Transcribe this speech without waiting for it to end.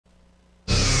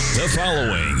The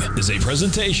following is a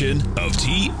presentation of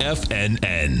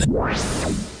TFNN.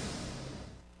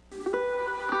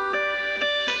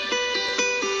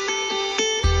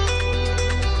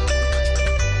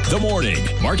 The Morning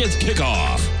Market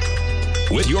Kickoff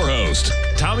with your host,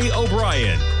 Tommy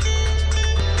O'Brien.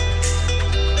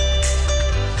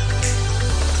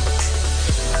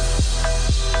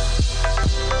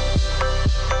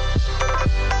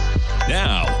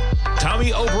 Now,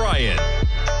 Tommy O'Brien.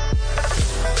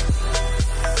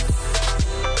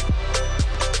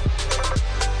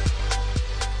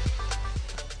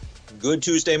 Good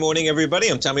Tuesday morning, everybody.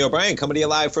 I'm Tommy O'Brien, coming to you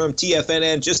live from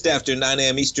TFNN just after 9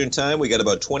 a.m. Eastern Time. We got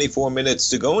about 24 minutes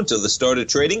to go until the start of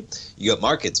trading. You got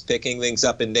markets picking things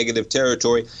up in negative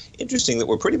territory. Interesting that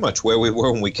we're pretty much where we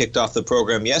were when we kicked off the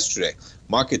program yesterday.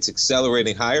 Markets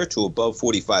accelerating higher to above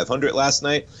 4,500 last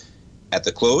night. At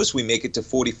the close, we make it to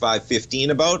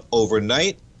 45.15 about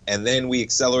overnight, and then we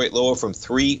accelerate lower from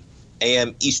 3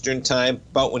 a.m. Eastern Time,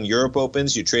 about when Europe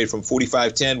opens. You trade from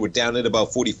 45.10. We're down at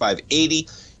about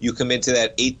 45.80. You come into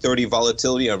that 8:30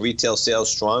 volatility on retail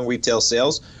sales, strong retail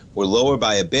sales. We're lower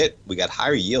by a bit. We got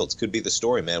higher yields. Could be the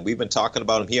story, man. We've been talking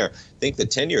about them here. I think the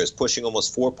 10-year is pushing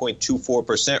almost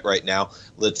 4.24% right now.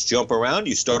 Let's jump around.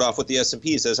 You start off with the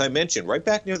S&Ps, as I mentioned, right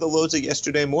back near the lows of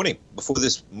yesterday morning before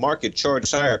this market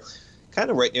charged higher,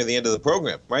 kind of right near the end of the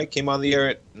program, right? Came on the air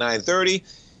at 9:30.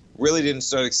 Really didn't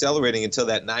start accelerating until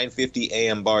that 9:50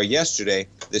 a.m. bar yesterday.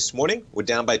 This morning, we're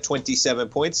down by 27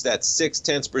 points. That's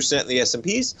 0.6% in the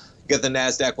S&Ps. You got the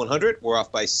NASDAQ 100. We're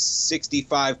off by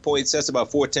 65 points. That's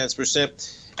about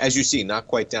 0.4%. As you see, not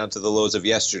quite down to the lows of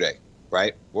yesterday,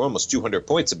 right? We're almost 200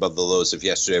 points above the lows of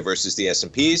yesterday versus the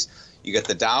S&Ps. You got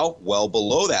the Dow well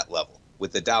below that level,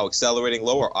 with the Dow accelerating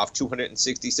lower, off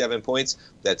 267 points.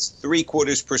 That's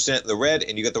 0.75% in the red.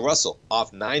 And you got the Russell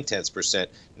off 0.9%,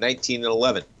 19 and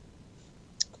 11.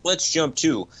 Let's jump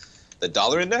to the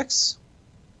dollar index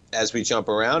as we jump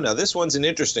around. Now, this one's an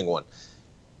interesting one.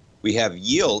 We have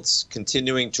yields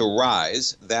continuing to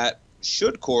rise. That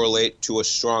should correlate to a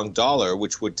strong dollar,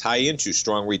 which would tie into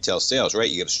strong retail sales, right?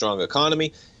 You get a strong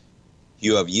economy.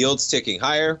 You have yields ticking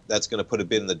higher. That's going to put a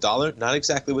bid in the dollar. Not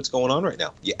exactly what's going on right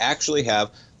now. You actually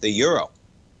have the euro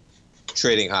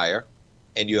trading higher,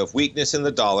 and you have weakness in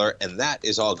the dollar, and that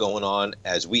is all going on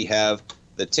as we have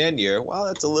the 10-year. Well,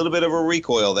 that's a little bit of a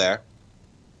recoil there.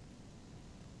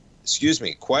 Excuse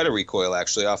me, quite a recoil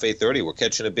actually off 8:30. We're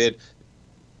catching a bid.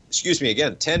 Excuse me,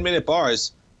 again, 10-minute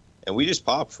bars, and we just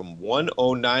popped from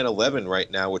 109.11 right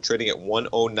now. We're trading at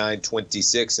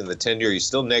 109.26 in the 10-year. You're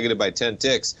still negative by 10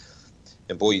 ticks.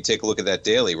 And boy, you take a look at that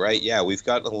daily, right? Yeah, we've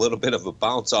gotten a little bit of a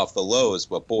bounce off the lows,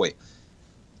 but boy,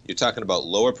 you're talking about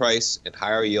lower price and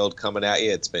higher yield coming at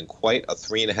you. It's been quite a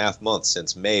 3.5 months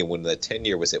since May when the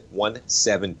 10-year was at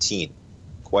 117.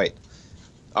 Quite.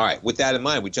 All right, with that in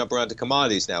mind, we jump around to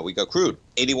commodities now. We got crude,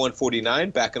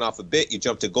 81.49, backing off a bit. You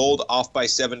jump to gold, off by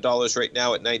 $7 right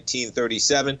now at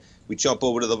 19.37. We jump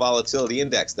over to the volatility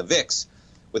index, the VIX,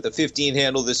 with a 15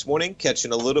 handle this morning,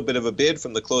 catching a little bit of a bid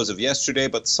from the close of yesterday,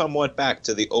 but somewhat back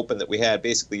to the open that we had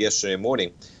basically yesterday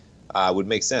morning. Would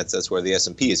make sense. That's where the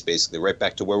S&P is basically right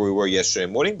back to where we were yesterday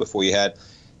morning before you had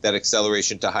that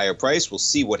acceleration to higher price. We'll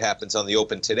see what happens on the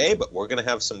open today, but we're going to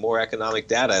have some more economic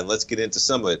data, and let's get into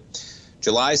some of it.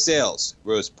 July sales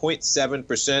rose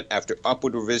 0.7% after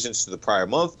upward revisions to the prior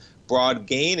month. Broad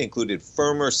gain included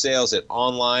firmer sales at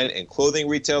online and clothing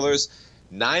retailers.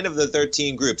 9 of the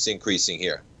 13 groups increasing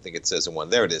here. I think it says in one.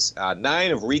 There it is.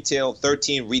 9 of retail,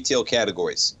 13 retail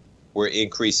categories were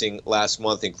increasing last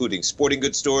month, including sporting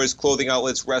goods stores, clothing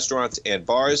outlets, restaurants, and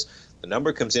bars. The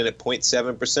number comes in at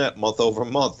 0.7% month over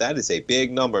month. That is a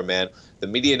big number, man. The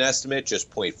median estimate, just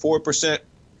 0.4%.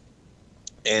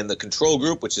 And the control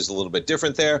group, which is a little bit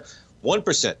different there,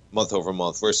 1% month over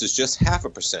month versus just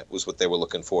 0.5% was what they were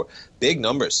looking for. Big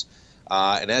numbers.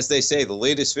 And as they say, the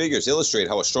latest figures illustrate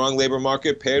how a strong labor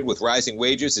market paired with rising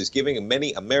wages is giving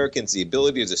many Americans the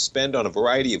ability to spend on a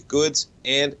variety of goods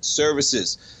and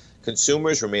services.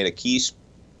 Consumers remain a key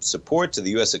support to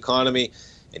the U.S. economy.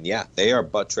 And yeah, they are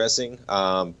buttressing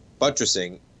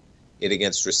it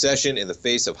against recession in the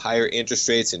face of higher interest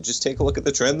rates. And just take a look at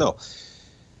the trend, though.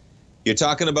 You're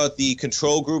talking about the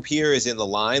control group here is in the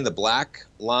line, the black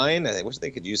line. I wish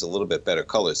they could use a little bit better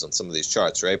colors on some of these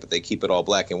charts, right? But they keep it all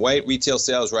black and white. Retail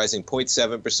sales rising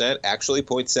 0.7%, actually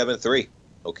 0.73,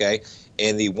 okay?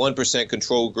 And the 1%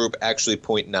 control group actually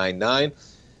 0.99.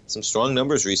 Some strong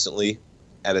numbers recently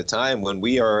at a time when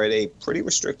we are at a pretty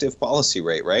restrictive policy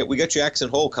rate, right? We got Jackson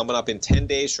Hole coming up in 10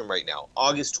 days from right now,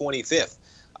 August 25th.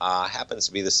 Happens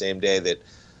to be the same day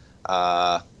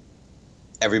that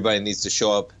everybody needs to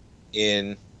show up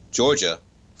in Georgia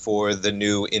for the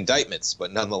new indictments,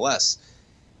 but nonetheless.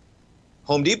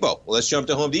 Home Depot. Well, let's jump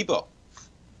to Home Depot.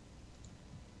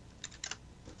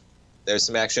 There's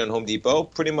some action on Home Depot.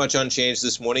 Pretty much unchanged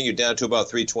this morning. You're down to about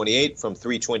 328 from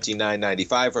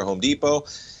 329.95 for Home Depot.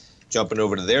 Jumping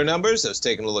over to their numbers. I was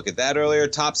taking a look at that earlier.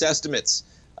 Tops estimates.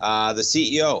 The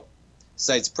CEO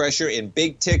cites pressure in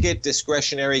big-ticket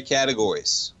discretionary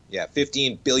categories. Yeah,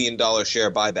 $15 billion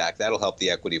share buyback. That'll help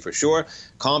the equity for sure.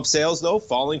 Comp sales, though,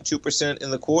 falling 2% in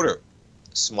the quarter.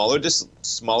 Smaller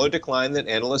decline than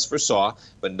analysts foresaw,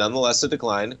 but nonetheless a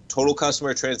decline. Total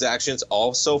customer transactions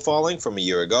also falling from a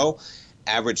year ago.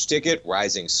 Average ticket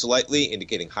rising slightly,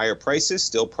 indicating higher prices,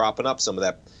 still propping up some of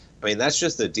that. I mean, that's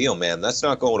just the deal, man. That's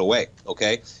not going away,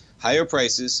 okay? Higher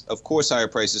prices, of course higher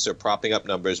prices are propping up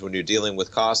numbers when you're dealing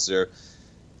with costs.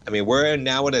 We're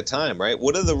now at a time, right?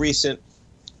 What are the recent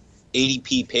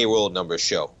ADP payroll numbers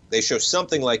show? They show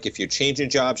something like if you're changing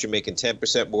jobs, you're making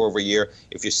 10% more over a year.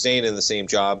 If you're staying in the same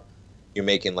job, you're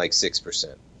making like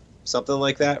 6%. Something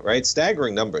like that, right?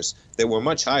 Staggering numbers. They were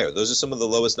much higher. Those are some of the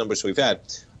lowest numbers we've had.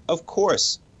 Of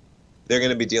course, they're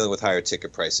going to be dealing with higher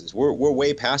ticket prices. We're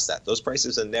way past that. Those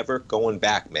prices are never going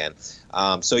back, man.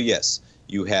 So yes,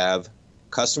 you have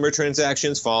customer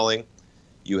transactions falling.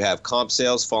 You have comp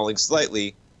sales falling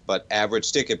slightly. But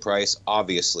average ticket price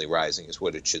obviously rising is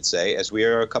what it should say, as we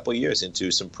are a couple years into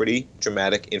some pretty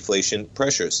dramatic inflation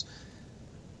pressures.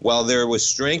 While there was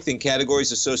strength in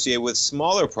categories associated with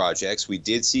smaller projects, we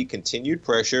did see continued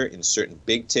pressure in certain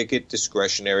big-ticket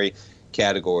discretionary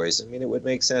categories. I mean, it would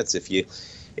make sense if you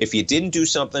didn't do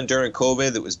something during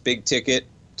COVID that was big-ticket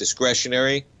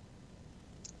discretionary.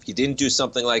 If you didn't do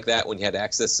something like that when you had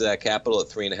access to that capital at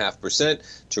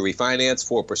 3.5% to refinance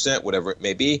 4%, whatever it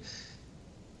may be.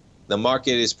 The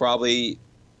market is probably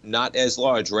not as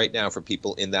large right now for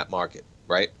people in that market,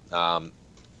 right?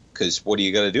 Because what are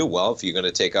you going to do? Well, if you're going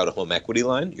to take out a home equity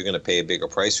line, you're going to pay a bigger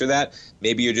price for that.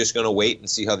 Maybe you're just going to wait and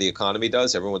see how the economy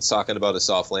does. Everyone's talking about a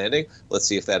soft landing. Let's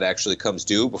see if that actually comes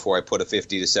due before I put a $50,000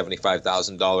 to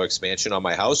 $75,000 expansion on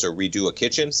my house or redo a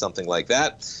kitchen, something like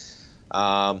that.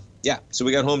 So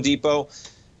we got Home Depot,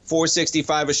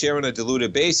 $4.65 a share on a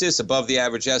diluted basis, above the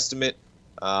average estimate.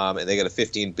 And they got a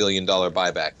 $15 billion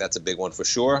buyback. That's a big one for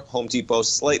sure. Home Depot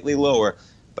slightly lower,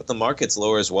 but the market's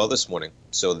lower as well this morning.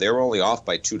 So they're only off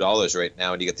by $2 right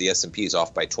now, and you get the S&Ps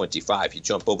off by 25. You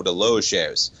jump over to Lowe's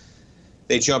shares.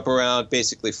 They jump around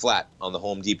basically flat on the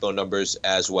Home Depot numbers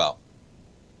as well.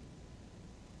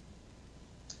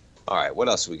 All right, what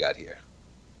else we got here?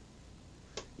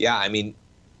 Yeah,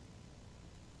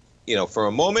 for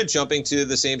a moment, jumping to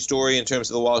the same story in terms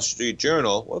of the Wall Street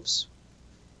Journal. Whoops.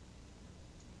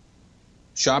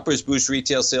 Shoppers boost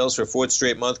retail sales for fourth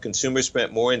straight month. Consumers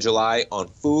spent more in July on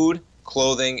food,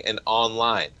 clothing, and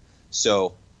online.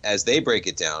 So as they break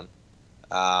it down,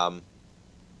 a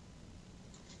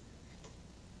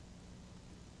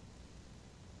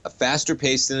faster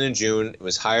pace than in June. It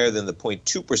was higher than the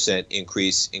 0.2%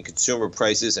 increase in consumer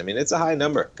prices. It's a high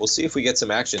number. We'll see if we get some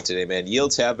action today, man.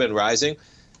 Yields have been rising,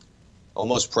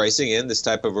 almost pricing in this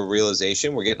type of a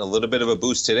realization. We're getting a little bit of a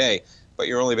boost today. But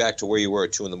you're only back to where you were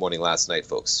at 2 in the morning last night,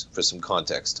 folks, for some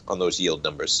context on those yield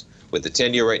numbers. With the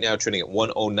 10-year right now trading at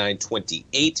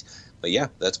 109.28. But yeah,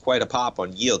 that's quite a pop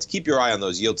on yields. Keep your eye on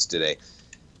those yields today,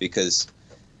 because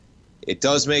it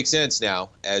does make sense now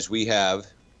as we have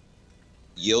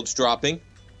yields dropping.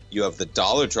 You have the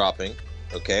dollar dropping.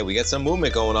 Okay, we get some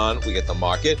movement going on. We get the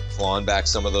market clawing back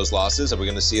some of those losses. Are we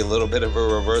going to see a little bit of a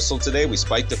reversal today? We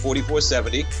spiked to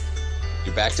 44.70.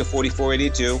 You're back to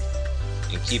 44.82.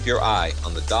 And keep your eye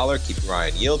on the dollar. Keep your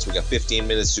eye on yields. We got 15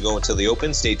 minutes to go until the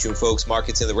open. Stay tuned, folks.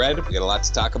 Markets in the red. We got a lot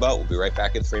to talk about. We'll be right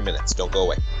back in 3 minutes. Don't go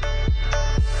away.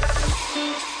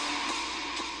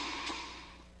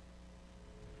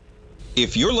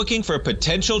 If you're looking for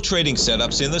potential trading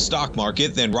setups in the stock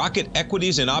market, then Rocket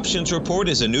Equities and Options Report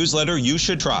is a newsletter you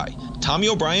should try. Tommy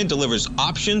O'Brien delivers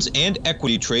options and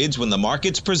equity trades when the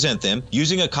markets present them,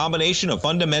 using a combination of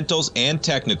fundamentals and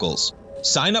technicals.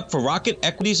 Sign up for Rocket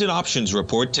Equities and Options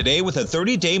Report today with a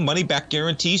 30-day money-back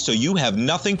guarantee, so you have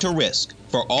nothing to risk.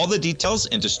 For all the details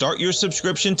and to start your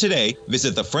subscription today,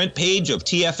 visit the front page of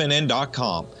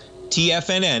TFNN.com.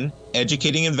 TFNN,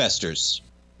 educating investors.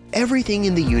 Everything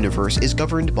in the universe is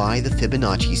governed by the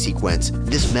Fibonacci sequence.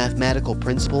 This mathematical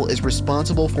principle is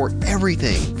responsible for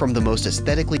everything from the most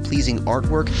aesthetically pleasing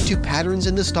artwork to patterns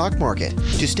in the stock market.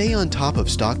 To stay on top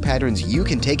of stock patterns you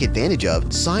can take advantage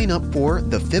of, sign up for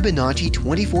the Fibonacci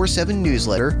 24/7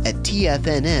 newsletter at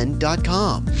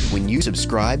TFNN.com. When you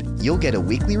subscribe, you'll get a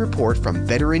weekly report from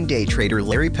veteran day trader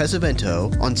Larry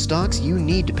Pesavento on stocks you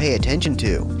need to pay attention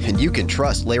to. And you can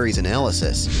trust Larry's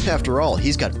analysis. After all,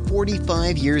 he's got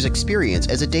 45 years years' experience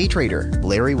as a day trader.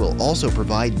 Larry will also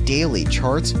provide daily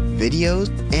charts, videos,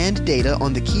 and data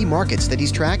on the key markets that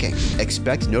he's tracking.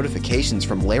 Expect notifications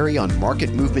from Larry on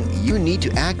market movement you need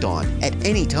to act on at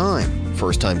any time.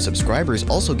 First-time subscribers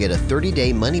also get a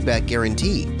 30-day money-back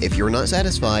guarantee. If you're not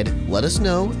satisfied, let us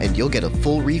know and you'll get a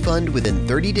full refund within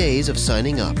 30 days of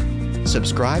signing up.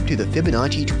 Subscribe to the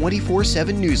Fibonacci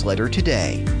 24/7 newsletter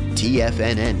today.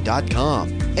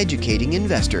 TFNN.com, educating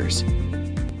investors.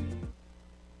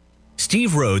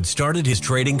 Steve Rhodes started his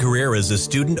trading career as a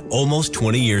student almost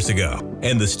 20 years ago,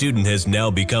 and the student has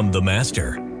now become the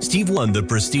master. Steve won the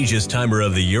prestigious Timer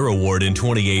of the Year award in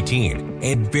 2018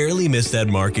 and barely missed that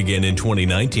mark again in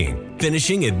 2019,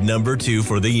 finishing at number 2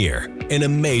 for the year. An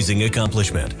amazing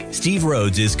accomplishment. Steve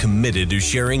Rhodes is committed to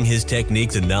sharing his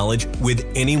techniques and knowledge with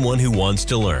anyone who wants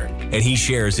to learn, and he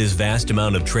shares his vast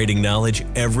amount of trading knowledge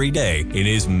every day in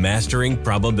his Mastering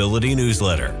Probability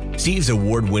newsletter. Steve's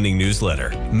award-winning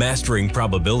newsletter, Mastering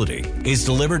Probability, is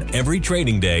delivered every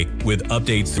trading day with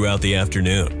updates throughout the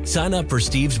afternoon. Sign up for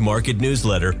Steve's market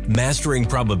newsletter, Mastering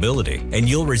Probability, and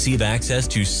you'll receive access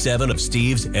to 7 of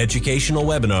Steve's educational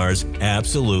webinars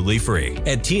absolutely free.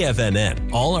 At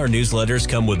TFNN, all our newsletters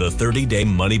come with a 30-day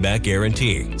money-back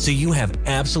guarantee, so you have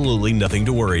absolutely nothing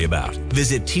to worry about.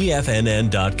 Visit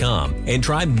TFNN.com and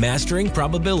try Mastering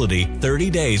Probability 30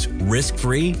 days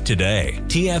risk-free today.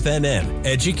 TFNN,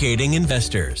 educating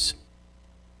investors.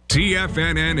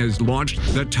 TFNN has launched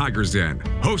the Tiger's Den.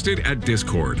 Hosted at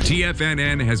Discord,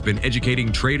 TFNN has been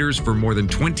educating traders for more than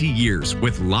 20 years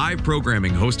with live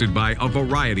programming hosted by a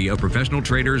variety of professional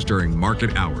traders during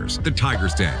market hours. The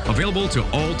Tiger's Den, available to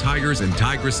all tigers and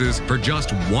tigresses for just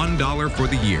 $1 for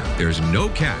the year. There's no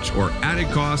catch or added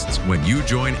costs when you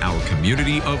join our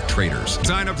community of traders.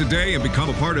 Sign up today and become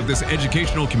a part of this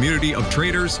educational community of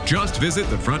traders. Just visit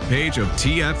the front page of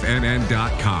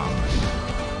TFNN.com.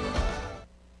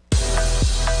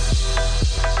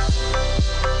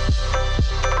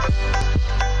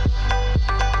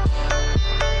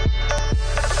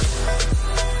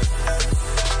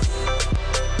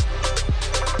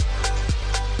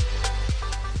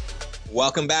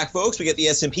 Welcome back, folks. We got the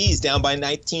S&Ps down by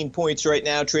 19 points right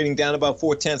now, trading down about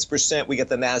 0.4%. We got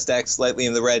the NASDAQ slightly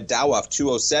in the red, Dow off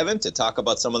 207. To talk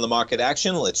about some of the market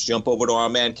action, let's jump over to our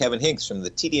man Kevin Hinks from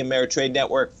the TD Ameritrade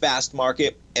Network Fast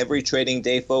Market. Every trading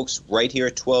day, folks, right here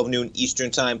at 12 noon Eastern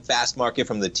Time. Fast Market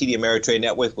from the TD Ameritrade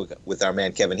Network with our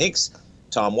man Kevin Hinks,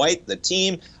 Tom White, the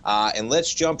team. And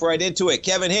let's jump right into it.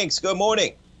 Kevin Hinks, good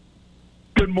morning.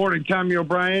 Good morning, Tommy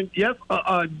O'Brien. Yes,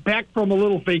 back from a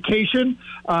little vacation,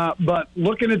 but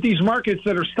looking at these markets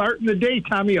that are starting the day,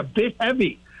 Tommy, a bit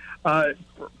heavy,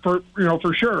 for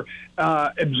sure.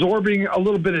 Absorbing a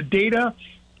little bit of data,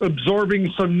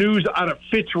 absorbing some news out of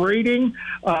Fitch Rating,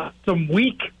 some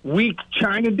weak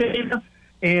China data,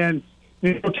 and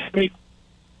Tommy,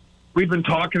 we've been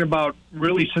talking about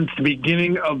really since the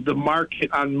beginning of the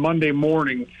market on Monday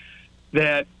morning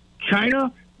that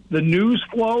China. The news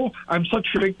flow, I'm such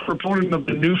a big proponent of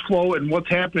the news flow and what's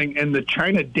happening in the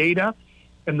China data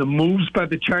and the moves by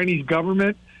the Chinese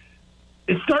government.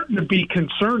 It's starting to be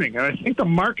concerning. And I think the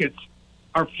markets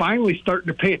are finally starting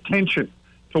to pay attention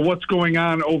to what's going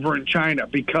on over in China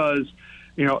because,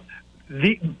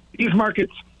 these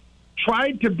markets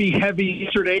tried to be heavy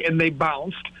yesterday and they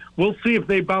bounced. We'll see if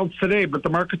they bounce today, but the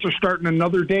markets are starting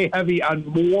another day heavy on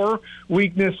more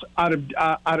weakness out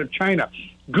of China.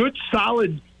 Good,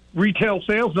 solid retail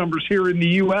sales numbers here in the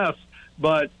U.S.,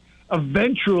 but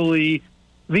eventually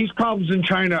these problems in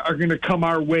China are going to come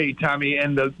our way, Tommy,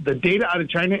 and the data out of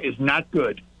China is not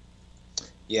good.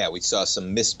 Yeah, we saw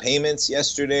some missed payments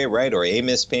yesterday, right, or a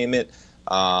missed payment.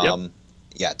 Yep.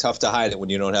 Yeah, tough to hide it when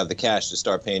you don't have the cash to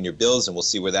start paying your bills, and we'll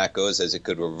see where that goes as it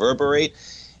could reverberate.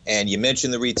 And you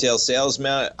mentioned the retail sales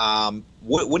amount.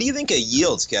 What do you think of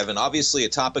yields, Kevin? Obviously a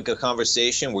topic of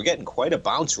conversation. We're getting quite a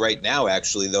bounce right now,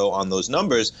 actually, though, on those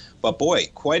numbers. But, boy,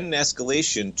 quite an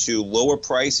escalation to lower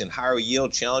price and higher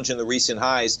yield, challenging the recent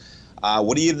highs.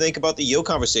 What do you think about the yield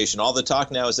conversation? All the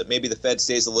talk now is that maybe the Fed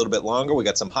stays a little bit longer. We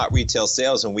got some hot retail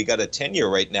sales, and we got a 10-year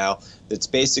right now that's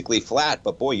basically flat.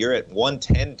 But, boy, you're at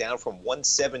 110 down from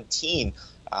 117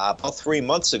 about 3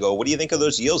 months ago. What do you think of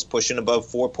those yields pushing above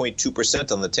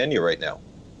 4.2% on the 10-year right now?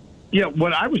 Yeah,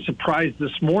 what I was surprised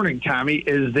this morning, Tommy,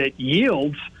 is that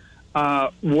yields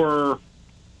were,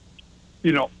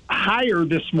 higher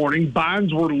this morning.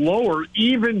 Bonds were lower,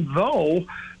 even though,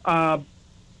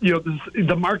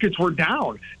 the markets were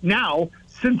down. Now,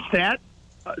 since that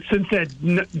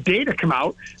data come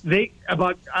out, they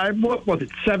what was it,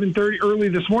 7:30 early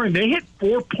this morning? They hit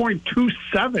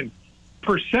 4.27%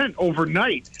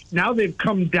 overnight. Now they've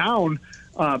come down,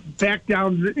 back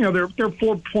down. They're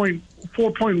 4.1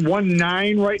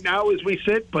 4.19 right now as we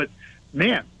sit, but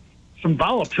man, some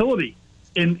volatility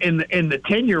in the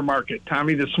 10-year market,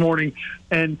 Tommy, this morning.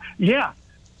 And yeah,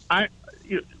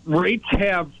 rates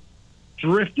have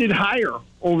drifted higher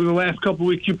over the last couple of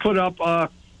weeks. You put up,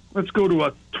 let's go to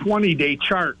a 20-day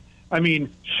chart. I mean,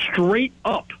 straight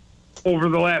up over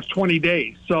the last 20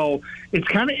 days. So it's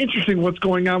kind of interesting what's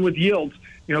going on with yields.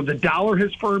 You know, the dollar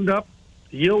has firmed up,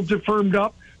 yields have firmed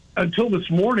up until this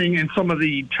morning, and some of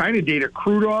the China data,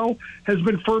 crude oil, has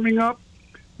been firming up.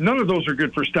 None of those are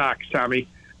good for stocks, Tommy.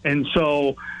 And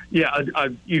so, yeah,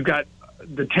 you've got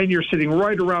the 10-year sitting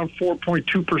right around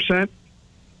 4.2%.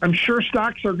 I'm sure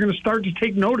stocks are going to start to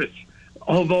take notice,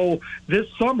 although this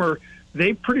summer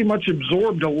they pretty much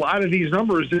absorbed a lot of these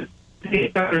numbers.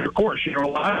 Of course, you know, a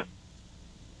lot of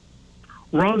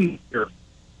run here.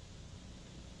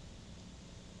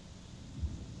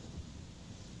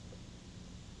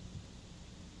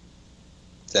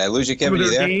 Did I lose you, Kevin? Are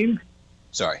you there? Gains.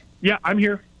 Sorry. Yeah, I'm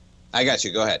here. I got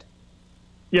you. Go ahead.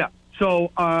 Yeah.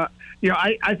 So, you know,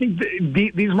 I think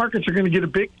these markets are going to get a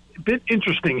bit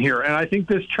interesting here. And I think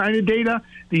this China data,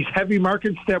 these heavy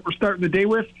markets that we're starting the day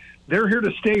with, they're here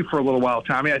to stay for a little while,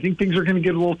 Tommy. I think things are going to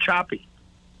get a little choppy.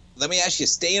 Let me ask you,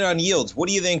 staying on yields, what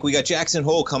do you think? We got Jackson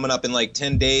Hole coming up in like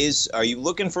 10 days. Are you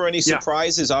looking for any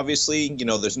surprises? Yeah. Obviously, you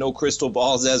know, there's no crystal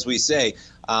balls, as we say.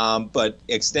 But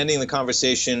extending the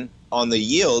conversation on the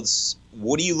yields,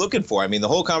 what are you looking for? I mean, the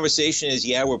whole conversation is,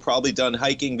 yeah, we're probably done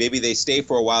hiking. Maybe they stay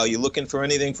for a while. You looking for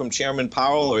anything from Chairman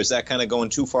Powell, or is that kind of going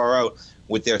too far out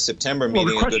with their September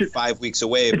meeting a good 5 weeks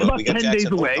away? But we got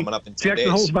Jackson Hole coming up in 10 days.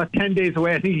 Jackson Hole's about 10 days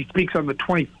away. I think he speaks on the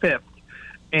 25th.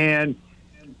 And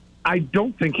I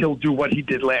don't think he'll do what he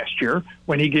did last year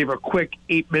when he gave a quick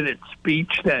 8-minute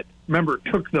speech that, remember,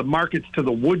 took the markets to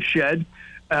the woodshed,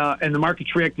 and the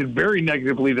markets reacted very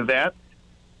negatively to that.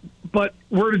 But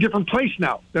we're at a different place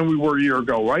now than we were a year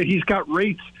ago, right? He's got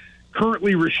rates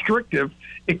currently restrictive.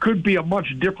 It could be a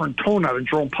much different tone out of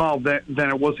Jerome Powell than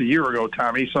it was a year ago,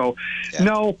 Tommy. So,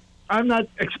 no, I'm not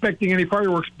expecting any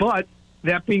fireworks. But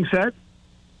that being said,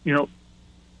 you know,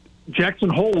 Jackson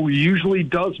Hole usually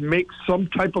does make some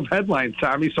type of headlines,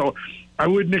 Tommy. So I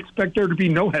wouldn't expect there to be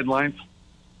no headlines.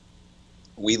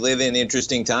 We live in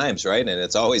interesting times, right? And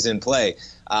it's always in play.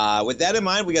 With that in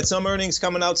mind, we got some earnings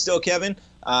coming out still, Kevin.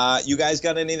 You guys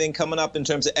got anything coming up in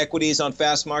terms of equities on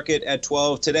Fast Market at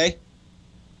 12 today?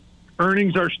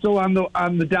 Earnings are still on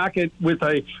the docket with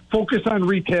a focus on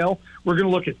retail. We're going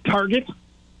to look at Target.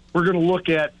 We're going to look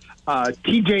at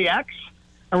TJX.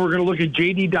 And we're going to look at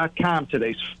JD.com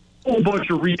today. So a whole bunch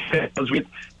of retail as we get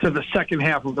to the second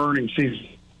half of earnings season.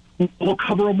 We'll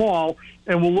cover them all,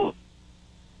 and we'll look.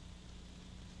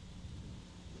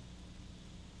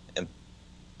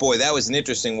 Boy, that was an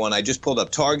interesting one. I just pulled up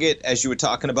Target as you were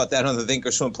talking about that on the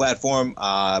Thinkorswim platform,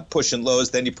 pushing lows.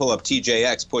 Then you pull up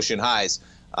TJX, pushing highs.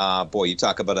 Boy, you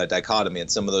talk about a dichotomy in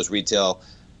some of those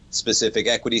retail-specific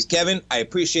equities. Kevin, I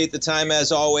appreciate the time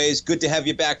as always. Good to have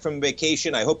you back from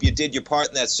vacation. I hope you did your part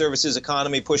in that services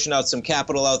economy, pushing out some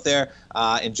capital out there,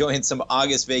 enjoying some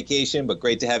August vacation. But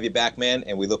great to have you back, man,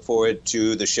 and we look forward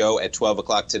to the show at 12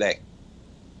 o'clock today.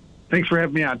 Thanks for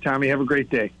having me on, Tommy. Have a great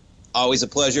day. Always a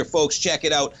pleasure. Folks, check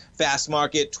it out. Fast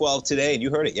Market, 12 today. And you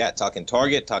heard it. Yeah, talking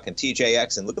Target, talking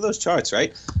TJX. And look at those charts,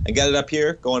 right? I got it up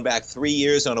here going back 3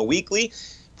 years on a weekly.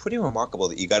 Pretty remarkable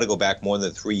that you got to go back more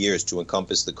than 3 years to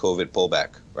encompass the COVID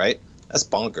pullback, right? That's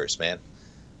bonkers, man.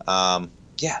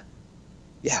 Yeah,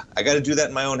 I got to do that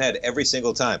in my own head every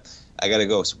single time. I got to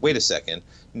go, wait a second.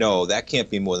 No, that can't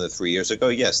be more than 3 years ago.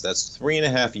 Yes, that's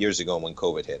 3.5 years ago when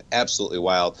COVID hit. Absolutely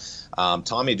wild.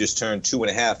 Tommy just turned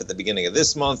 2.5 at the beginning of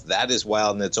this month. That is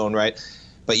wild in its own right.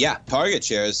 But yeah, Target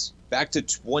shares back to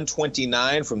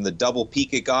 129 from the double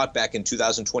peak it got back in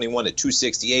 2021 at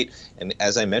 268. And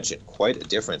as I mentioned, quite a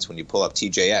difference when you pull up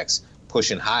TJX,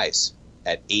 pushing highs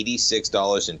at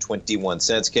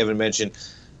 $86.21. Kevin mentioned,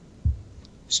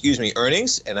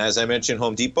 earnings. And as I mentioned,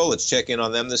 Home Depot, let's check in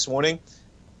on them this morning.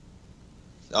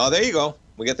 Oh, there you go.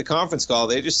 We got the conference call.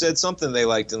 They just said something they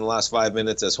liked in the last 5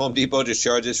 minutes as Home Depot just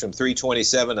charges from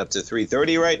 $327 up to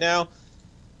 $330 right now.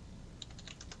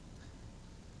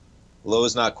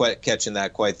 Lowe's not quite catching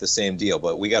that quite the same deal,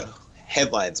 but we got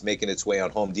headlines making its way on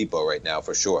Home Depot right now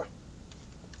for sure.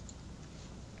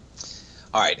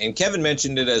 All right, and Kevin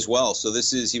mentioned it as well. So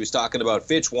he was talking about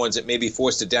Fitch warns it may be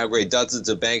forced to downgrade dozens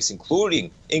of banks,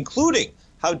 including,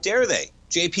 how dare they,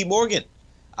 JP Morgan.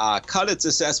 Cut its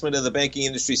assessment of the banking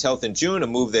industry's health in June, a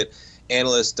move that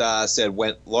analysts said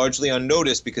went largely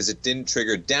unnoticed because it didn't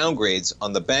trigger downgrades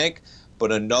on the bank.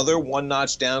 But another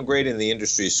one-notch downgrade in the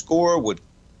industry's score would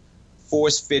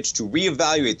force Fitch to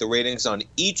reevaluate the ratings on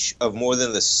each of more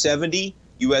than the 70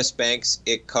 U.S. banks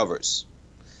it covers.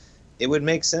 It would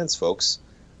make sense, folks.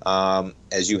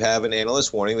 As you have an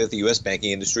analyst warning that the U.S.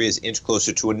 banking industry is inched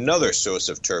closer to another source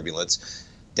of turbulence,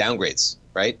 downgrades,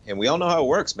 right? And we all know how it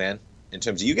works, man. In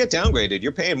terms of you get downgraded,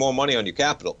 you're paying more money on your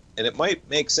capital. And it might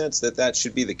make sense that that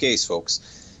should be the case,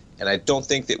 folks. And I don't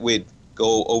think that we'd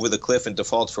go over the cliff and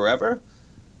default forever.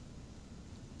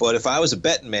 But if I was a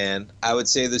betting man, I would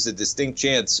say there's a distinct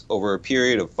chance over a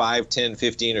period of 5, 10,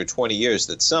 15, or 20 years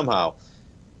that somehow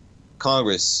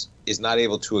Congress is not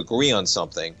able to agree on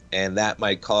something, and that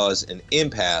might cause an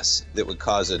impasse that would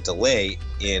cause a delay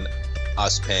in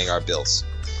us paying our bills.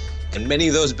 And many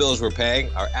of those bills we're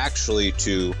paying are actually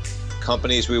to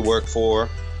companies we work for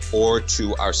or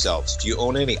to ourselves. Do you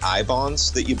own any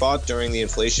I-bonds that you bought during the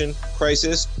inflation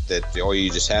crisis or you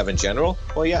just have in general?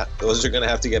 Well, yeah, those are going to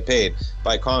have to get paid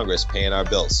by Congress paying our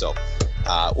bills. So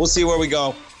we'll see where we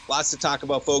go. Lots to talk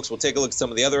about, folks. We'll take a look at some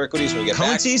of the other equities when we get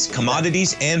Currencies, back.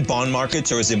 commodities, and bond markets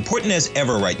are as important as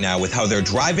ever right now with how they're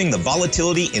driving the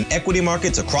volatility in equity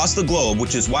markets across the globe,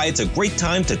 which is why it's a great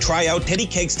time to try out Teddy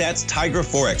Kegstat's Tiger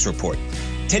Forex Report.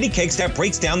 Teddy Kegstat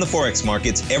breaks down the Forex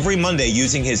markets every Monday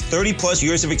using his 30-plus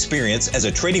years of experience as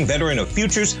a trading veteran of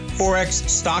futures, Forex,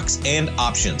 stocks, and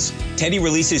options. Teddy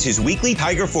releases his weekly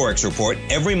Tiger Forex Report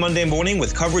every Monday morning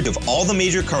with coverage of all the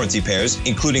major currency pairs,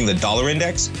 including the dollar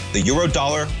index, the euro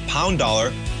dollar, pound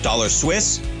dollar, dollar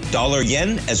Swiss, dollar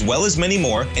yen, as well as many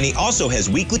more, and he also has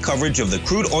weekly coverage of the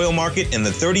crude oil market and the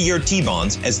 30-year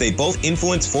T-bonds, as they both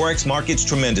influence Forex markets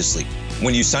tremendously.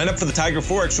 When you sign up for the Tiger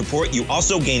Forex Report, you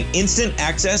also gain instant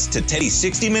access to Teddy's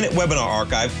 60-minute webinar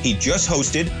archive he just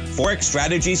hosted, Forex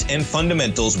Strategies and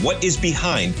Fundamentals, What is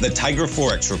Behind the Tiger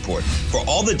Forex Report. For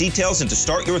all the details and to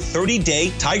start your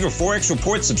 30-day Tiger Forex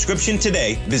Report subscription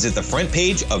today, visit the front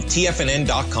page of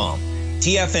TFNN.com.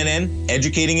 TFNN,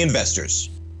 educating investors.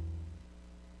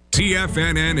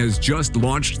 TFNN has just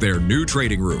launched their new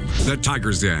trading room, the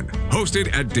Tiger's Den.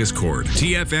 Hosted at Discord,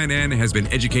 TFNN has been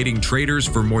educating traders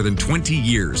for more than 20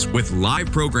 years with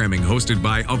live programming hosted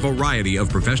by a variety of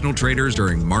professional traders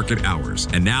during market hours.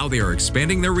 And now they are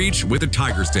expanding their reach with the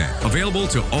Tiger's Den, available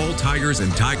to all tigers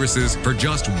and tigresses for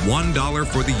just $1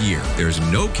 for the year. There's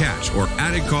no catch or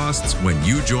added costs when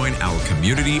you join our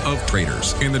community of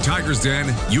traders. In the Tiger's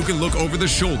Den, you can look over the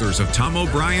shoulders of Tom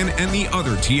O'Brien and the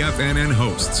other TFNN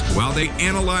hosts while they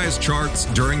analyze charts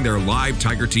during their live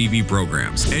Tiger TV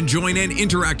programs, and join an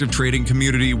interactive trading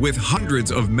community with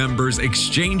hundreds of members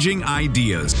exchanging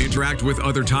ideas. Interact with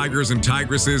other tigers and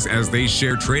tigresses as they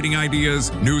share trading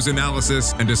ideas, news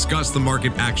analysis, and discuss the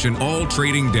market action all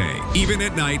trading day, even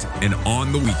at night and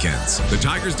on the weekends. The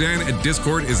Tiger's Den at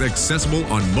Discord is accessible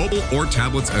on mobile or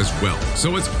tablets as well,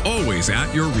 so it's always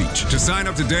at your reach. To sign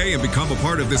up today and become a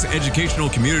part of this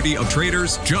educational community of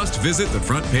traders, just visit the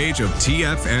front page of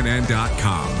TFNN.com.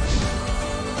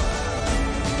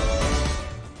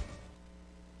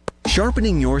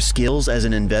 Sharpening your skills as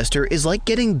an investor is like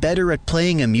getting better at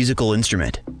playing a musical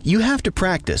instrument. You have to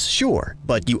practice, sure,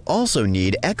 but you also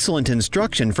need excellent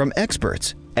instruction from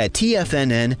experts. At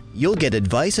TFNN, you'll get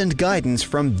advice and guidance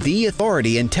from the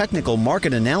authority in technical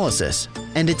market analysis.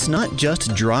 And it's not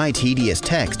just dry, tedious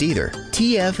text either.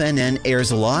 TFNN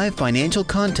airs live financial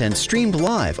content streamed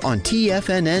live on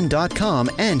TFNN.com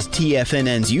and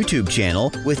TFNN's YouTube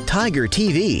channel with Tiger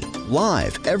TV,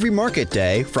 live every market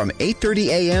day from 8:30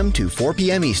 a.m. to 4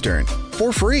 p.m. Eastern,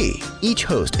 for free. Each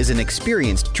host is an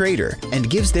experienced trader and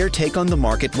gives their take on the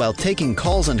market while taking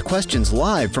calls and questions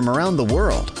live from around the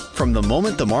world. From the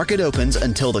moment the market opens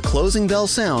until the closing bell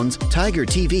sounds, Tiger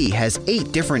TV has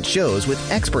 8 different shows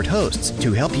with expert hosts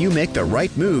to help you make the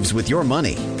right moves with your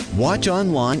money. Watch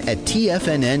online at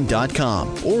TFNN.com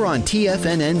or on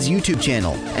TFNN's YouTube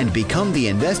channel and become the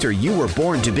investor you were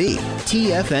born to be.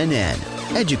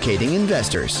 TFNN, educating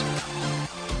investors.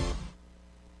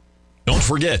 Don't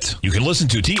forget, you can listen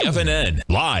to TFNN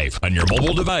live on your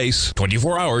mobile device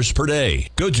 24 hours per day.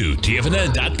 Go to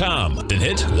TFNN.com, then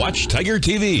hit Watch Tiger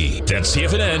TV. That's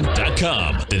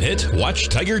TFNN.com, then hit Watch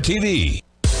Tiger TV.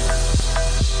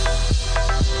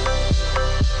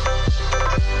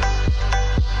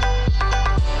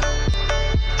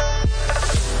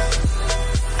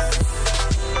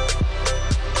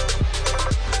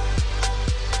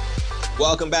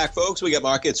 Welcome back, folks. We got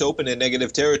markets open in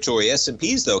negative territory.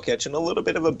 S&Ps, though, catching a little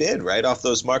bit of a bid right off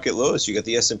those market lows. You got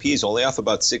the S&Ps only off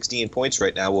about 16 points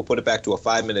right now. We'll put it back to a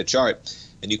 5-minute chart.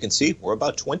 And you can see we're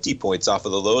about 20 points off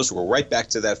of the lows. We're right back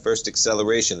to that first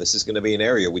acceleration. This is going to be an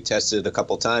area we tested a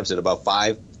couple times at about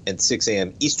 5 and 6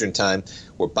 a.m. Eastern time.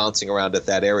 We're bouncing around at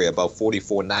that area, about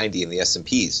 44.90 in the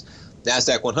S&Ps.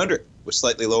 NASDAQ 100 was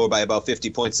slightly lower by about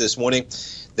 50 points this morning.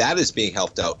 That is being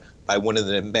helped out by one of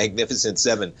the Magnificent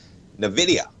Seven,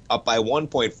 NVIDIA up by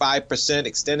 1.5%,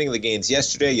 extending the gains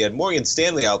yesterday. You had Morgan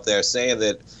Stanley out there saying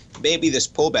that maybe this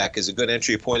pullback is a good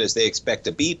entry point as they expect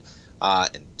to beat.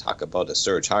 And talk about a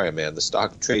surge higher, man. The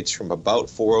stock trades from about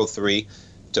 403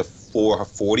 to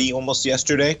 440 almost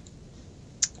yesterday.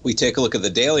 We take a look at the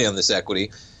daily on this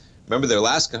equity. Remember their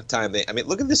last time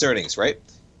look at this earnings, right?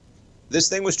 This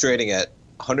thing was trading at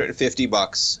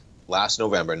 $150 last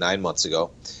November, 9 months ago.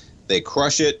 They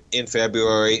crush it in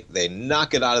February. They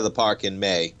knock it out of the park in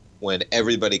May, when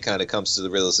everybody kind of comes to the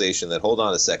realization that, hold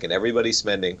on a second, everybody's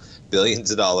spending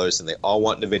billions of dollars and they all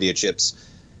want NVIDIA chips.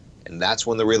 And that's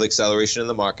when the real acceleration in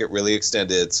the market really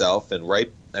extended itself. And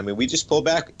we just pulled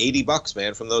back $80,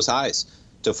 man, from those highs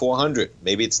to 400.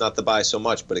 Maybe it's not the buy so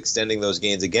much, but extending those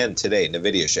gains again today,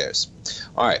 NVIDIA shares.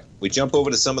 All right, we jump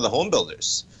over to some of the home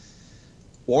builders.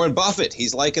 Warren Buffett,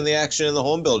 he's liking the action in the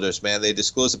home builders, man. They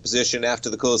disclosed a position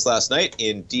after the close last night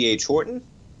in DR Horton,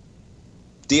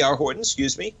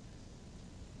 excuse me.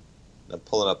 I'm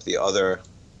pulling up the other,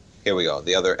 here we go,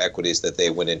 the other equities that they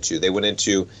went into. They went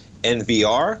into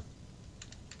NVR.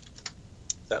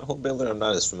 That home builder, I'm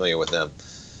not as familiar with them.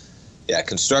 Yeah,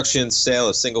 construction, sale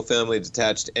of single-family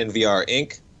detached NVR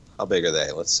Inc. How big are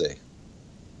they? Let's see.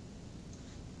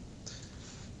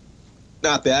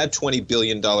 Not bad, $20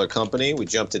 billion company. We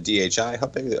jumped to DHI. How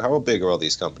big are all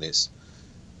these companies?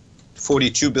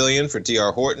 $42 billion for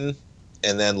DR Horton,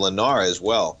 and then Lennar as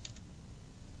well.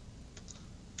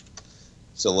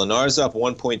 So Lennar's up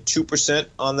 1.2%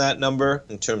 on that number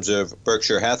in terms of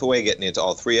Berkshire Hathaway getting into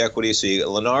all three equities. So you got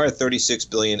Lennar at $36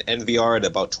 billion, NVR at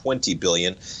about $20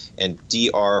 billion, and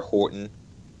DR Horton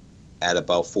at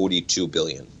about $42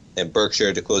 billion. And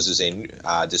Berkshire disclosed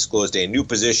a new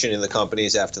position in the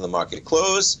companies after the market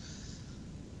close.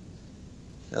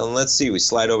 And let's see, we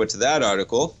slide over to that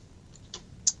article.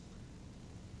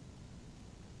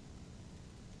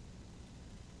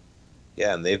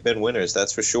 Yeah, and they've been winners,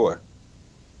 that's for sure.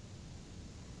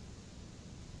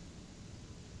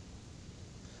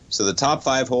 So the top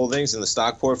 5 holdings in the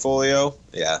stock portfolio,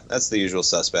 yeah, that's the usual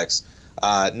suspects.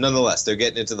 Nonetheless, they're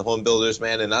getting into the home builders,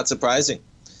 man, and not surprising,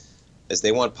 as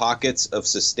they want pockets of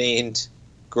sustained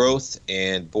growth.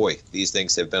 And boy, these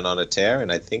things have been on a tear,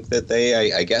 and I think that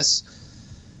I guess,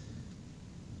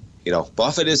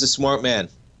 Buffett is a smart man,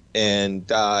 and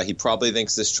he probably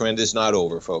thinks this trend is not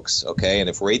over, folks, okay? And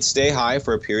if rates stay high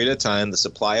for a period of time, the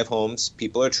supply of homes,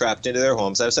 people are trapped into their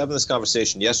homes. I was having this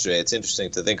conversation yesterday. It's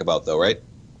interesting to think about, though, right?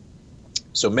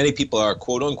 So many people are,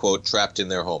 quote unquote, trapped in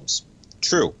their homes.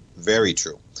 True, very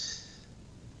true.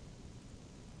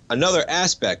 Another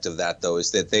aspect of that, though,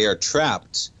 is that they are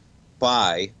trapped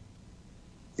by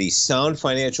the sound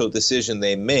financial decision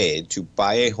they made to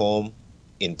buy a home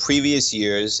in previous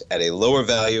years at a lower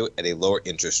value, at a lower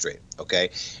interest rate,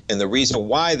 okay? And the reason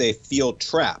why they feel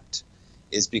trapped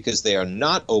is because they are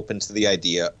not open to the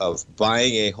idea of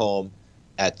buying a home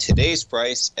at today's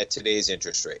price, at today's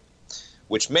interest rate,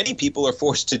 which many people are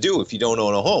forced to do if you don't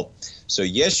own a home. So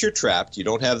yes, you're trapped. You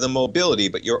don't have the mobility,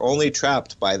 but you're only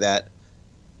trapped by that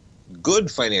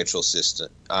good financial system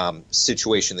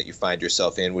situation that you find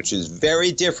yourself in, which is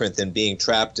very different than being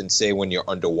trapped in, say, when you're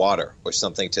underwater or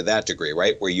something to that degree,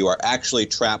 right? Where you are actually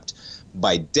trapped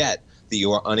by debt that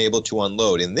you are unable to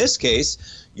unload. In this case,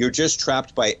 you're just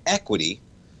trapped by equity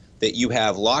that you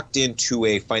have locked into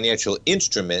a financial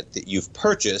instrument that you've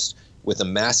purchased with a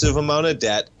massive amount of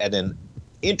debt at an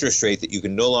interest rate that you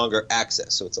can no longer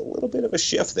access. So it's a little bit of a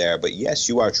shift there, but yes,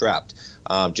 you are trapped.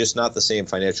 Just not the same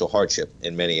financial hardship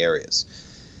in many areas.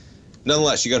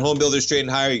 Nonetheless, you got home builders trading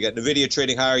higher. You got NVIDIA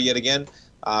trading higher yet again.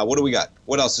 What do we got?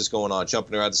 What else is going on?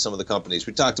 Jumping around to some of the companies.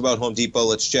 We talked about Home Depot.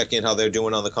 Let's check in how they're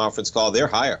doing on the conference call. They're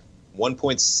higher,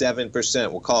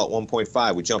 1.7%. We'll call it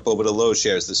 1.5. We jump over to Lowe's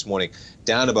shares this morning,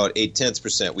 down about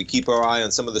 0.8%. We keep our eye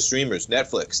on some of the streamers.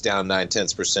 Netflix down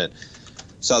 0.9%.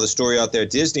 Saw the story out there,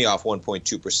 Disney off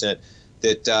 1.2%,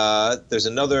 that there's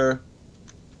another,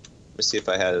 let me see if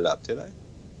I had it up, did I?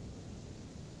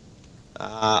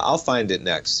 I'll find it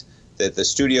next. That the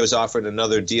studio's offered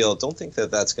another deal. Don't think that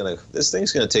that's going to, this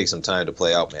thing's going to take some time to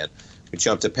play out, man. We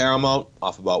jumped to Paramount,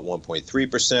 off about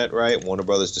 1.3%, right? Warner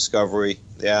Brothers Discovery,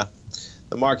 yeah.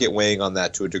 The market weighing on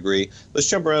that to a degree. Let's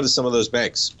jump around to some of those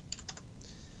banks.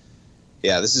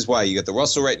 Yeah, this is why you got the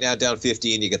Russell right now down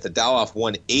 15, you got the Dow off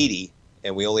 180,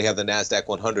 and we only have the NASDAQ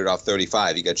 100 off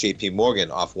 35. You got JP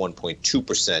Morgan off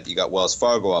 1.2%. You got Wells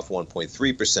Fargo off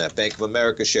 1.3%. Bank of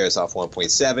America shares off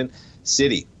 1.7%.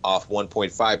 Citi off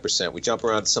 1.5%. We jump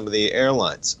around to some of the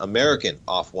airlines. American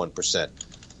off 1%.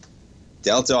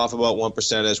 Delta off about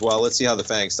 1% as well. Let's see how the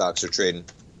FANG stocks are trading.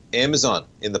 Amazon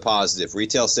in the positive.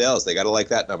 Retail sales, they got to like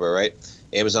that number, right?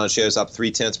 Amazon shares up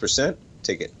 0.3%.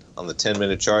 Take it. on the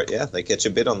 10-minute chart. Yeah, they catch a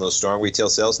bid on those strong retail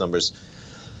sales numbers.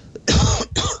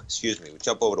 Excuse me. We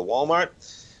jump over to Walmart.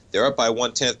 They're up by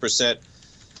 0.1%.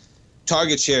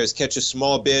 Target shares catch a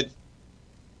small bid.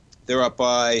 They're up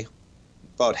by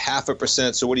about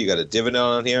 0.5%. So what do you got, a dividend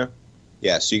on here?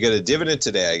 Yeah, so you got a dividend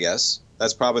today, I guess.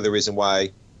 That's probably the reason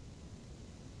why.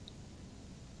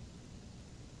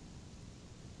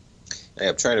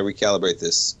 I'm trying to recalibrate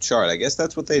this chart. I guess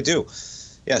that's what they do.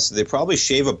 Yeah, so they probably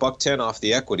shave $1.10 off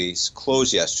the equities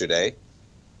close yesterday,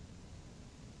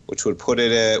 which would put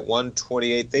it at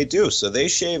 128. They do. So they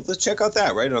shave. Let's check out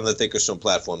that right on the Thinkorswim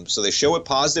platform. So they show it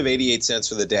positive 88 cents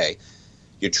for the day.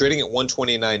 You're trading at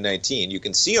 129.19. You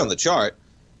can see on the chart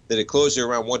that it closed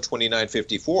around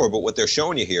 129.54. But what they're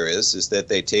showing you here is that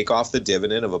they take off the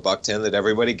dividend of $1.10 that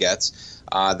everybody gets.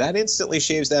 That instantly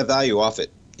shaves that value off it.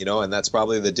 And that's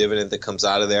probably the dividend that comes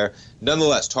out of there.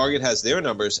 Nonetheless, Target has their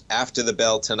numbers after the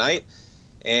bell tonight.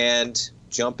 And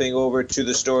jumping over to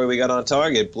the story we got on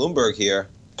Target, Bloomberg here.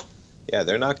 Yeah,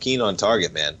 they're not keen on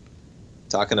Target, man.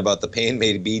 Talking about the pain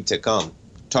may be to come.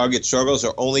 Target struggles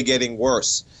are only getting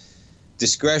worse.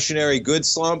 Discretionary goods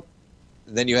slump.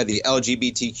 Then you had the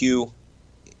LGBTQ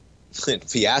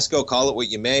fiasco, call it what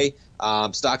you may.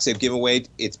 Stocks have given away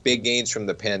its big gains from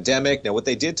the pandemic. Now, what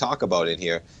they did talk about in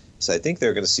here, so I think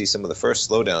they're going to see some of the first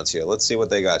slowdowns here. Let's see what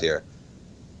they got here.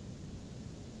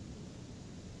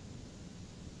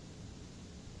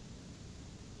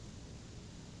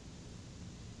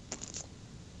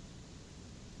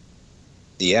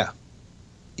 Yeah.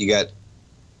 You got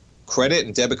credit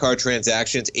and debit card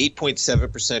transactions,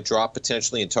 8.7% drop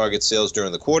potentially in Target sales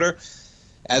during the quarter.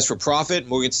 As for profit,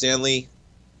 Morgan Stanley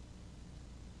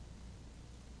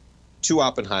to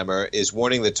Oppenheimer is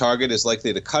warning that Target is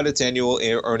likely to cut its annual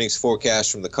earnings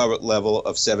forecast from the current level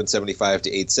of $775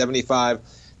 to $875.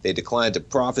 They declined to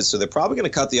profit, so they're probably going to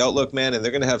cut the outlook, man, and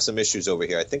they're going to have some issues over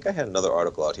here. I think I had another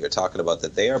article out here talking about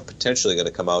that they are potentially going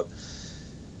to come out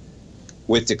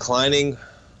with declining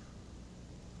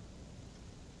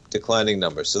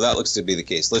numbers. So that looks to be the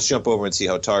case. Let's jump over and see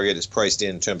how Target is priced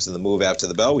in terms of the move after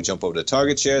the bell. We jump over to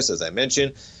Target shares, as I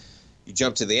mentioned. You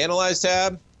jump to the Analyze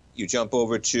tab. You jump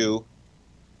over to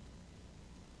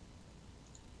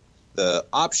the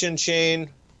option chain,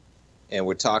 and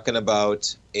we're talking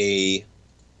about a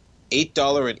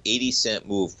 $8.80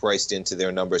 move priced into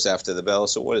their numbers after the bell.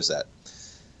 So what is that?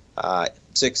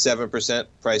 6-7%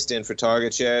 priced in for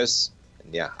Target shares.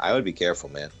 And yeah, I would be careful,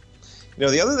 man.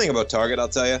 The other thing about Target, I'll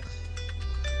tell you,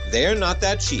 they're not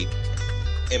that cheap.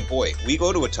 And boy, we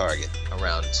go to a Target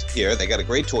around here. They got a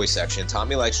great toy section.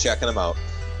 Tommy likes checking them out.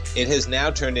 It has now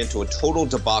turned into a total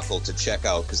debacle to check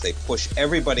out because they push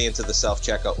everybody into the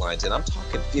self-checkout lines. And I'm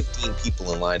talking 15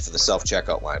 people in line for the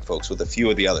self-checkout line, folks, with a few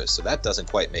of the others. So that doesn't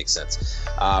quite make sense.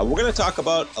 We're going to talk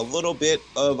about a little bit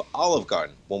of Olive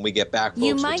Garden when we get back, folks.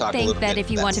 You might think that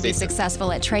if you want to be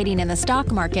successful at trading in the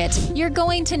stock market, you're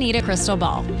going to need a crystal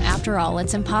ball. After all,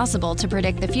 it's impossible to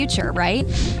predict the future, right?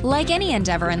 Like any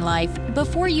endeavor in life,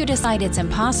 before you decide it's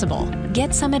impossible,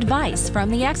 get some advice from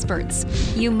the experts.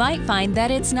 You might find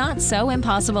that it's not so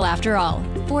impossible after all.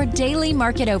 For daily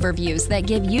market overviews that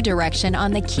give you direction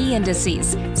on the key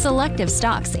indices, selective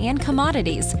stocks, and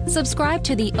commodities, subscribe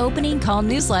to the Opening Call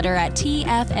newsletter at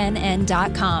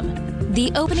TFNN.com.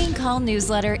 The Opening Call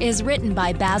newsletter is written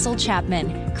by Basil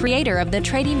Chapman, creator of the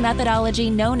trading methodology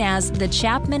known as the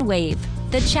Chapman Wave.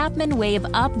 The Chapman Wave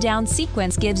up-down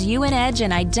sequence gives you an edge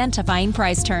in identifying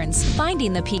price turns,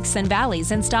 finding the peaks and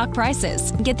valleys in stock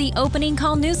prices. Get the Opening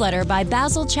Call newsletter by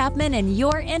Basil Chapman in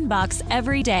your inbox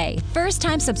every day.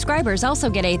 First-time subscribers also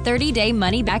get a 30-day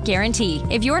money-back guarantee.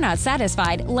 If you're not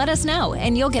satisfied, let us know,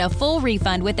 and you'll get a full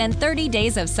refund within 30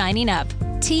 days of signing up.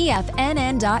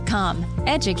 TFNN.com,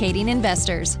 educating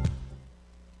investors.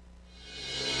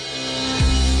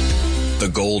 The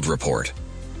Gold Report.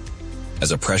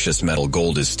 As a precious metal,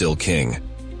 gold is still king.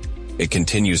 It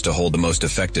continues to hold the most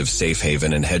effective safe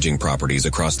haven and hedging properties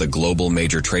across the global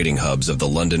major trading hubs of the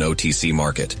London OTC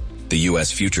market, the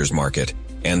U.S. futures market,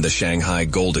 and the Shanghai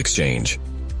Gold Exchange.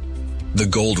 The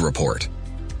Gold Report.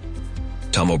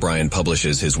 Tom O'Brien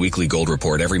publishes his weekly gold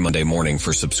report every Monday morning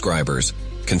for subscribers,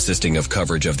 consisting of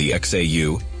coverage of the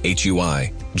XAU,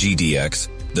 HUI, GDX,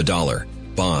 the dollar,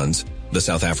 bonds, the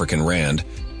South African rand,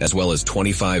 as well as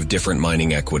 25 different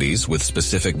mining equities with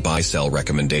specific buy-sell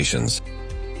recommendations.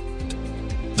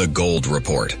 The Gold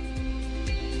Report.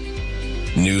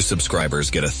 New subscribers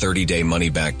get a 30-day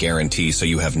money-back guarantee so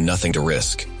you have nothing to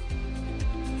risk.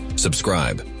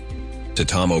 Subscribe to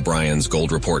Tom O'Brien's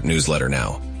Gold Report newsletter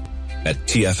now at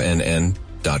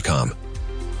TFNN.com.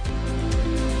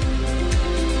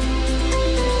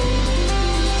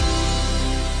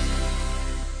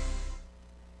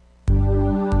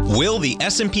 Will the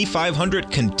S&P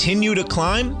 500 continue to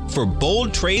climb? For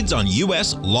bold trades on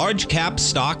U.S. large cap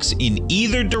stocks in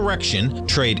either direction,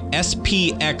 trade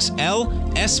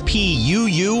SPXL,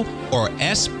 SPUU, or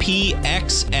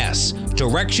SPXS.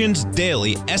 Directions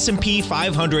Daily S&P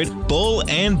 500 Bull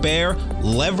and Bear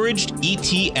Leveraged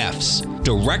ETFs.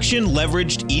 Direction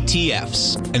Leveraged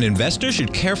ETFs. An investor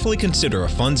should carefully consider a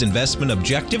fund's investment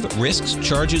objective, risks,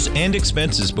 charges, and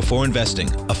expenses before investing.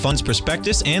 A fund's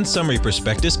prospectus and summary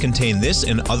prospectus contain this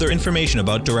and other information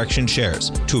about Direction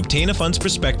shares. To obtain a fund's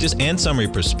prospectus and summary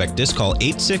prospectus, call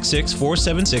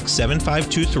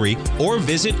 866-476-7523 or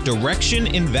visit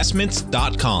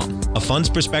directioninvestments.com. A fund's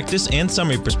prospectus and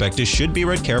summary prospectus should be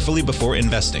read carefully before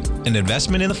investing. An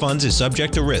investment in the funds is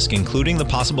subject to risk, including the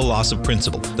possible loss of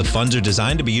principal. The funds are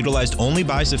designed to be utilized only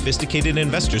by sophisticated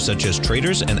investors such as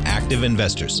traders and active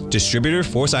investors. Distributor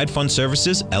Foreside Fund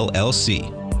Services,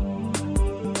 LLC.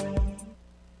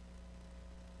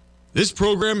 This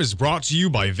program is brought to you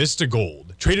by Vista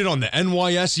Gold, traded on the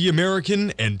NYSE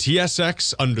American and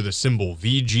TSX under the symbol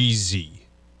VGZ.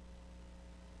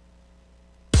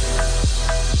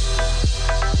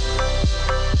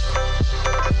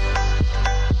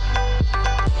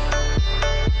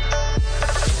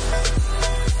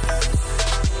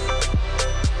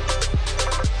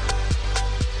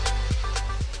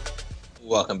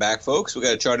 Welcome back, folks. We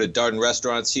got a chart of Darden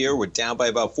Restaurants here. We're down by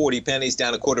about 40 pennies,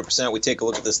 down 0.25%. We take a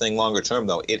look at this thing longer term,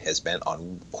 though. It has been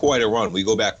on quite a run. We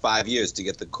go back 5 years to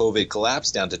get the COVID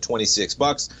collapse down to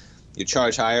 $26. You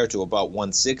charge higher to about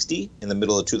 160 in the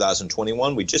middle of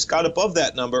 2021. We just got above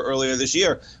that number earlier this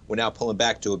year. We're now pulling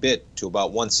back to a bit to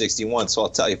about 161. So I'll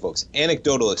tell you, folks,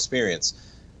 anecdotal experience.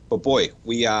 But boy,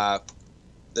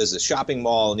 there's a shopping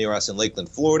mall near us in Lakeland,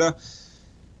 Florida.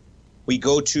 We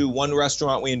go to one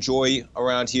restaurant we enjoy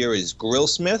around here is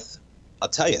Grillsmith. I'll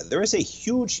tell you, there is a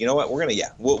huge, you know what,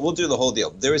 we'll do the whole deal.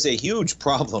 There is a huge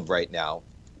problem right now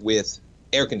with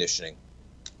air conditioning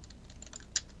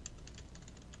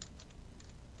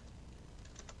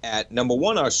at, number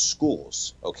one, our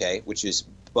schools, okay, which is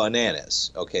bananas,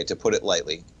 okay, to put it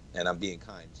lightly, and I'm being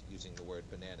kind using the word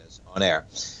bananas on air.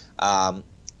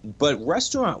 But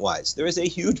restaurant-wise, there is a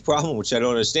huge problem, which I don't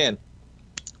understand.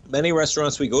 Many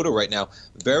restaurants we go to right now,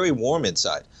 very warm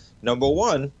inside. Number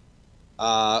one,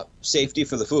 safety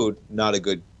for the food, not a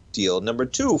good deal. Number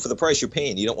two, for the price you're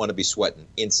paying, you don't want to be sweating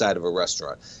inside of a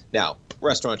restaurant. Now,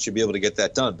 restaurants should be able to get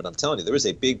that done, but I'm telling you, there is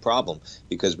a big problem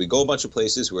because we go a bunch of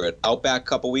places. We were at Outback a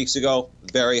couple weeks ago,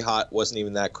 very hot, wasn't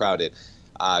even that crowded.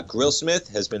 Grillsmith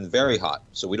has been very hot,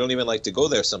 so we don't even like to go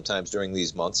there sometimes during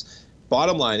these months.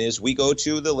 Bottom line is we go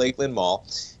to the Lakeland Mall,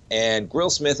 and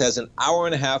Grillsmith has an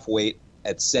hour-and-a-half wait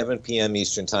at 7 p.m.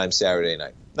 Eastern time Saturday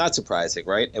night. Not surprising,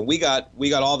 right? And we got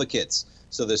all the kids.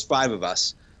 So there's 5 of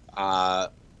us,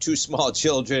 2 small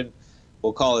children.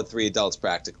 We'll call it 3 adults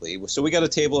practically. So we got a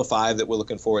table of 5 that we're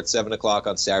looking for at 7 o'clock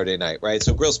on Saturday night, right?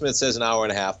 So Grillsmith says an hour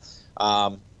and a half.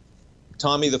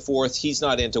 Tommy the fourth, he's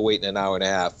not into waiting an hour and a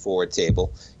half for a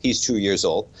table. He's 2 years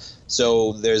old.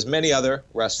 So there's many other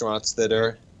restaurants that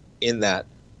are in that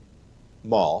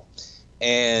mall.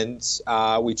 And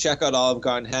we check out Olive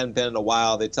Garden. Hadn't been in a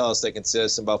while. They tell us they can sit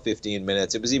us in about 15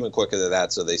 minutes. It was even quicker than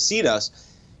that, so they seat us.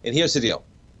 And here's the deal.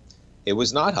 It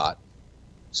was not hot,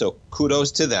 so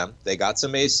kudos to them. They got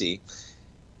some AC.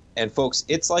 And, folks,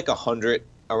 it's like 100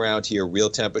 around here. Real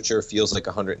temperature feels like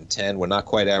 110. We're not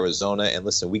quite Arizona. And,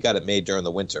 listen, we got it made during the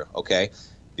winter, okay,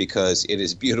 because it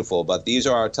is beautiful. But these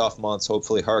are our tough months,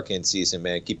 hopefully hurricane season,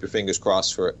 man. Keep your fingers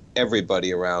crossed for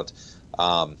everybody around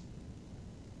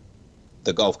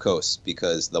the Gulf Coast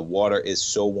because the water is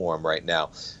so warm right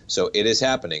now. So it is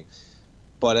happening.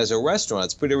 But as a restaurant,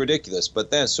 it's pretty ridiculous.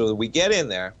 But then, so we get in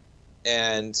there,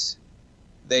 and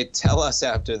they tell us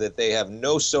after that they have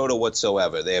no soda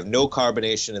whatsoever. They have no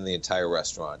carbonation in the entire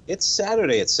restaurant. It's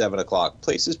Saturday at 7 o'clock.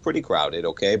 Place is pretty crowded,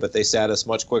 okay? But they sat us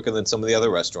much quicker than some of the other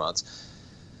restaurants.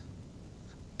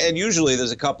 And usually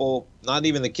there's a couple, not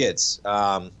even the kids.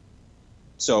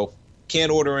 So can't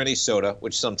order any soda,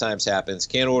 which sometimes happens.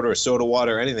 Can't order a soda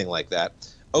water or anything like that.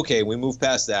 Okay, we move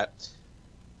past that.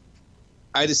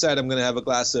 I decide I'm going to have a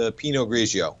glass of Pinot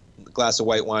Grigio, a glass of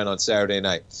white wine on Saturday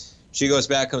night. She goes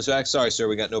back, comes back. Sorry, sir,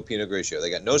 we got no Pinot Grigio. They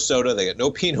got no soda. They got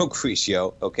no Pinot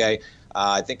Grigio, okay?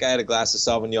 I think I had a glass of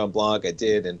Sauvignon Blanc. I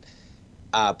did. And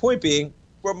point being,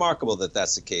 remarkable that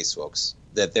that's the case, folks,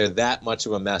 that they're that much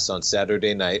of a mess on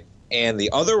Saturday night. And the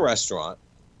other restaurant,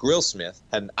 Grillsmith,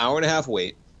 had an hour-and-a-half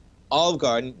wait. Olive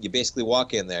Garden, you basically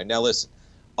walk in there. Now, listen,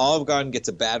 Olive Garden gets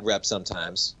a bad rep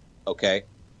sometimes, okay?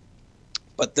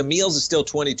 But the meals are still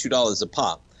 $22 a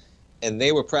pop. and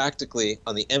they were practically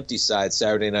on the empty side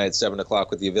Saturday night at 7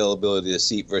 o'clock with the availability to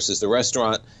seat versus the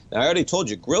restaurant. Now, I already told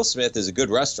you, Grillsmith is a good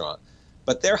restaurant,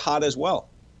 but they're hot as well,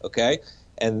 okay?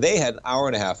 And they had an hour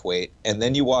and a half wait, and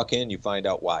then you walk in, you find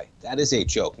out why. That is a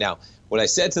joke. Now, what I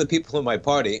said to the people in my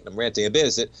party, and I'm ranting a bit,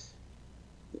 is that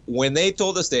when they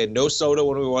told us they had no soda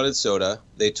when we wanted soda,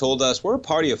 they told us, we're a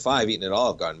party of 5 eating at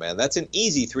Olive Garden, man. That's an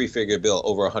easy 3-figure bill,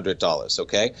 over $100,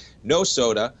 okay? No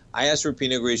soda. I asked for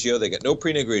Pinot Grigio. They got no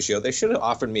Pinot Grigio. They should have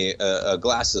offered me a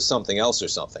glass of something else or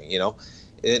something, you know?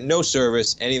 No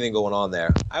service, anything going on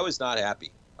there. I was not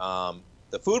happy.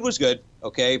 The food was good,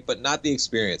 okay, but not the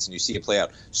experience, and you see it play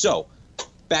out. So,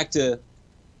 back to,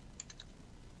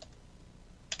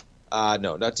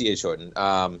 no, not D.H. Horton,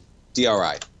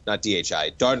 DRI, not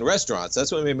DHI. Darden Restaurants,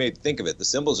 that's what made me think of it. The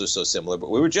symbols are so similar,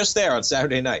 but we were just there on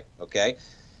Saturday night, okay?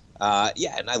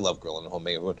 Yeah, and I love grilling and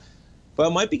homemade food. But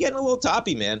it might be getting a little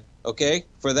toppy, man, okay,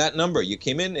 for that number. You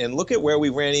came in, and look at where we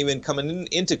ran even coming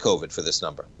into COVID for this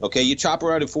number, okay? You chop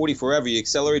around at 40 forever, you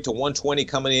accelerate to 120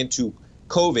 coming into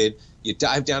COVID, you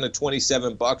dive down to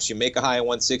 $27, you make a high of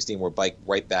 160, and we're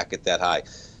right back at that high.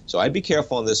 So I'd be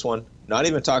careful on this one. Not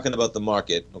even talking about the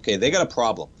market. Okay, they got a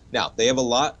problem. Now, they have a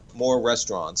lot more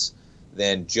restaurants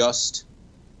than just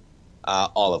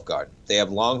Olive Garden. They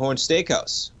have Longhorn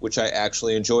Steakhouse, which I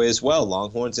actually enjoy as well.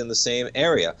 Longhorn's in the same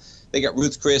area. They got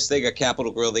Ruth's Chris, they got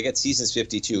Capitol Grill, they got Seasons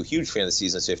 52. Huge fan of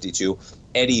Seasons 52.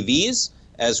 Eddie V's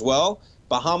as well.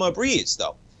 Bahama Breeze,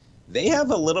 though. They have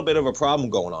a little bit of a problem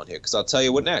going on here, because I'll tell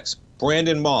you what next.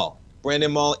 Brandon Mall,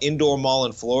 indoor mall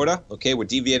in Florida. Okay, we're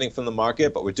deviating from the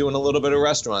market, but we're doing a little bit of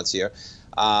restaurants here.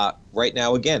 Right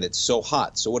now, again, it's so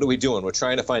hot. So what are we doing? We're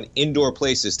trying to find indoor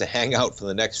places to hang out for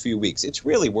the next few weeks. It's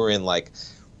really, we're in the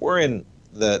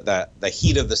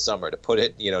heat of the summer, to put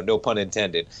it, no pun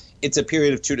intended. It's a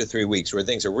period of 2 to 3 weeks where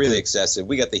things are really excessive.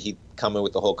 We got the heat coming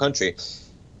with the whole country.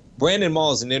 Brandon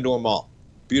Mall is an indoor mall.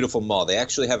 Beautiful mall. They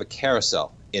actually have a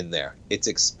carousel in there. It's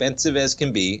expensive as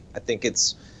can be. I think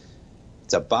it's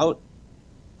about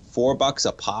 $4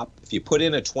 a pop. If you put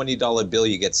in a $20 bill,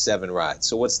 you get 7 rides.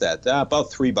 So what's that? About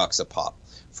 $3 a pop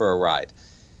for a ride.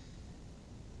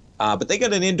 But they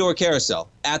got an indoor carousel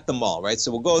at the mall, right?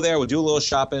 So we'll go there. We'll do a little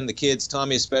shopping. The kids,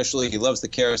 Tommy especially, he loves the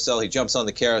carousel. He jumps on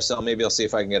the carousel. Maybe I'll see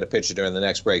if I can get a picture during the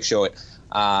next break. Show it.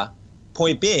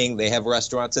 Point being, they have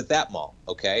restaurants at that mall,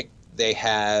 okay? They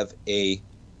have a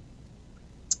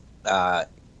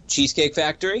Cheesecake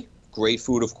Factory. Great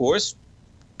food, of course.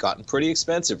 Gotten pretty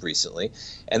expensive recently.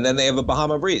 And then they have a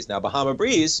Bahama Breeze. Now, Bahama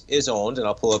Breeze is owned, and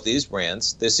I'll pull up these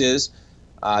brands. This is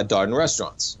Darden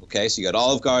Restaurants. Okay, so you got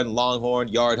Olive Garden, Longhorn,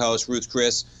 Yard House, Ruth's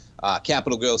Chris,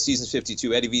 Capitol Grill, Seasons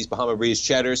 52, Eddie V's, Bahama Breeze,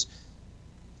 Cheddar's.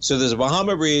 So there's a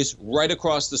Bahama Breeze right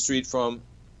across the street from,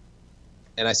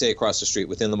 and I say across the street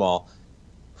within the mall,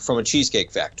 from a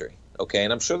Cheesecake Factory. Okay,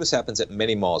 and I'm sure this happens at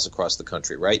many malls across the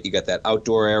country, right? You got that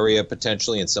outdoor area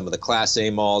potentially in some of the Class A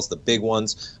malls, the big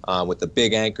ones with the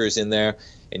big anchors in there.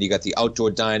 And you got the outdoor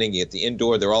dining, you got the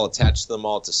indoor. They're all attached to the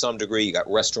mall to some degree. You got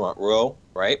Restaurant Row,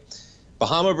 right?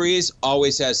 Bahama Breeze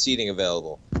always has seating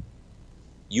available.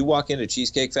 You walk into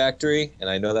Cheesecake Factory, and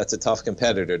I know that's a tough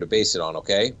competitor to base it on,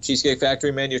 okay? Cheesecake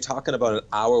Factory, man, you're talking about an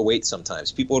hour wait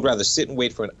sometimes. People would rather sit and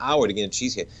wait for an hour to get a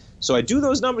cheesecake. So I do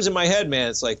those numbers in my head, man.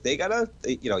 It's like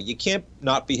you can't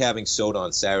not be having soda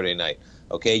on Saturday night,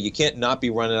 okay? You can't not be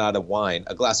running out of wine,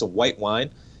 a glass of white wine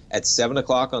at 7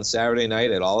 o'clock on Saturday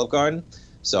night at Olive Garden.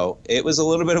 So it was a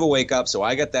little bit of a wake-up. So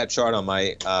I got that chart on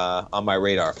my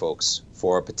radar, folks,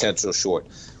 for a potential short.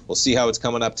 We'll see how it's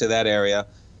coming up to that area.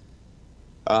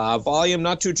 Volume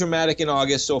not too dramatic in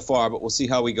August so far, but we'll see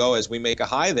how we go as we make a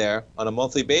high there on a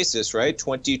monthly basis, right?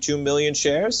 22 million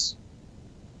shares.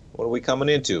 What are we coming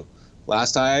into?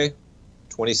 Last high,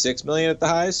 26 million at the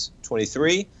highs,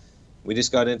 23. We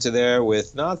just got into there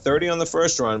with not 30 on the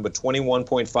first run, but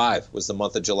 21.5 was the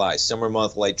month of July. Summer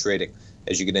month light trading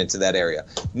as you get into that area.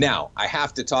 Now, I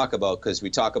have to talk about, because we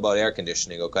talk about air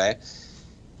conditioning, okay?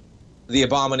 The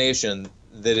abomination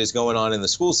that is going on in the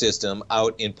school system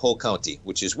out in Polk County,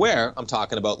 which is where I'm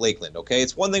talking about Lakeland, okay?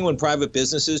 It's one thing when private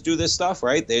businesses do this stuff,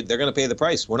 right? They're going to pay the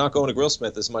price. We're not going to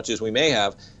Grillsmith as much as we may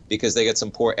have because they get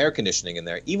some poor air conditioning in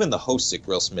there. Even the hosts at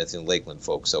Grillsmith in Lakeland,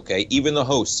 folks, okay? Even the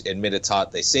hosts admit it's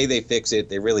hot. They say they fix it.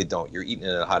 They really don't. You're eating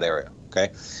in a hot area,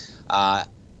 okay?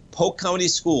 Polk County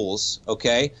schools,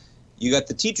 okay? You got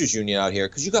the teachers union out here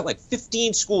because you got like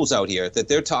 15 schools out here that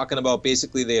they're talking about.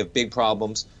 Basically, they have big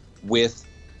problems with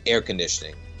air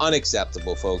conditioning.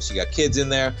 Unacceptable, folks. You got kids in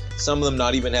there, some of them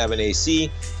not even having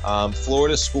AC.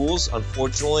 Florida schools,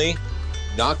 unfortunately,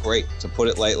 not great, to put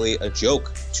it lightly, a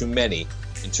joke to many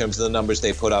in terms of the numbers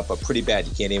they put up are pretty bad.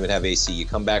 You can't even have AC. You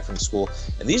come back from school,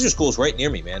 and these are schools right near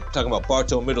me, man. I'm talking about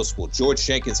Bartow Middle School, George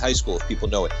Jenkins High School, if people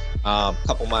know it, a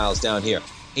couple miles down here.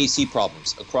 AC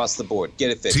problems across the board. Get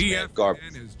it fixed, man. Garbage.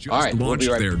 TFNN has just All right, launched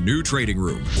we'll be their new trading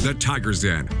room, the Tiger's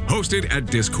Den, hosted at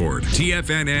Discord.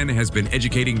 TFNN has been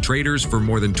educating traders for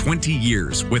more than 20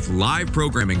 years with live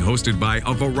programming hosted by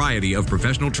a variety of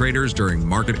professional traders during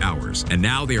market hours. And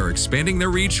now they are expanding their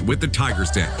reach with the Tiger's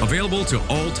Den, available to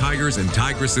all tigers and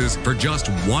tigresses for just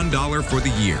 $1 for the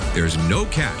year. There's no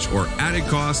catch or added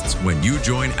costs when you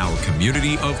join our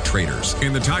community of traders.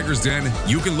 In the Tiger's Den,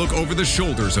 you can look over the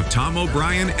shoulders of Tom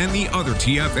O'Brien and the other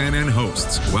TFNN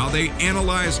hosts while they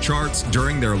analyze charts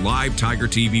during their live Tiger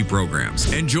TV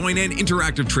programs, and join an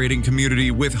interactive trading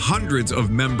community with hundreds of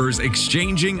members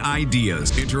exchanging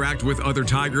ideas. Interact with other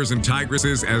tigers and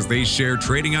tigresses as they share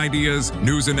trading ideas,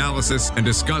 news analysis, and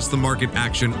discuss the market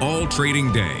action all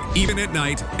trading day, even at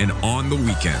night and on the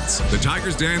weekends. The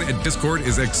Tiger's Den at Discord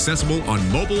is accessible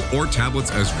on mobile or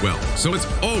tablets as well, so it's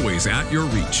always at your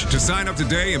reach. To sign up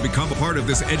today and become a part of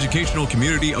this educational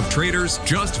community of traders,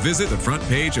 just visit the front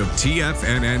page of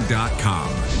TFNN.com.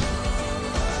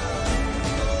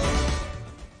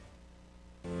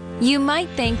 You might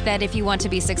think that if you want to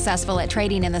be successful at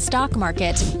trading in the stock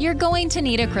market, you're going to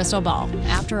need a crystal ball.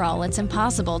 After all, it's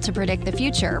impossible to predict the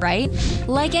future, right?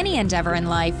 Like any endeavor in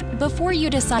life, before you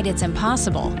decide it's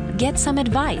impossible, get some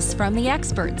advice from the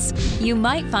experts. You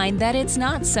might find that it's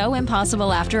not so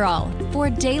impossible after all.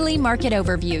 For daily market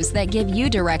overviews that give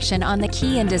you direction on the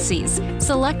key indices,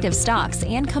 selective stocks,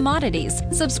 and commodities,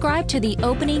 subscribe to the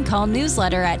Opening Call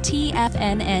newsletter at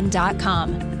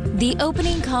TFNN.com. The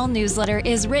Opening Call newsletter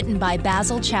is written by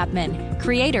Basil Chapman,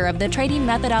 creator of the trading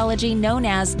methodology known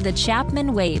as the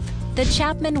Chapman Wave. The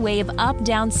Chapman Wave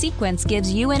up-down sequence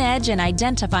gives you an edge in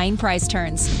identifying price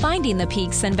turns, finding the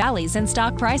peaks and valleys in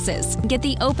stock prices. Get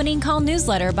the Opening Call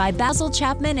newsletter by Basil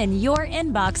Chapman in your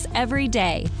inbox every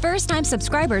day. First-time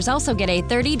subscribers also get a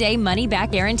 30-day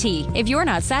money-back guarantee. If you're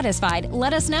not satisfied,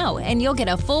 let us know, and you'll get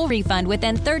a full refund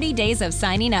within 30 days of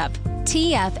signing up.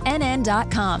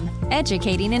 TFNN.com,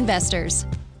 educating investors.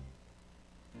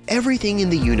 Everything in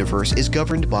the universe is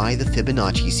governed by the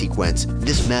Fibonacci sequence.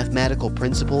 This mathematical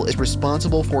principle is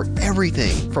responsible for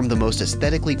everything from the most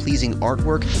aesthetically pleasing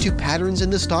artwork to patterns in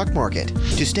the stock market.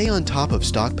 To stay on top of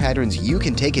stock patterns you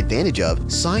can take advantage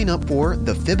of, sign up for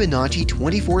the Fibonacci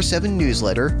 24/7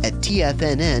 newsletter at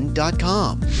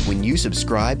TFNN.com. When you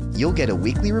subscribe, you'll get a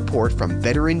weekly report from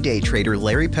veteran day trader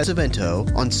Larry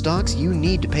Pesavento on stocks you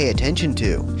need to pay attention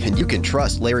to. And you can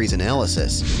trust Larry's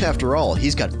analysis. After all,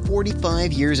 he's got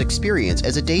 45 years experience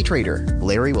as a day trader.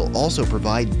 Larry will also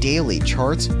provide daily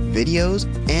charts, videos,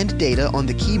 and data on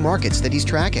the key markets that he's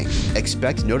tracking.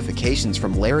 Expect notifications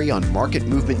from Larry on market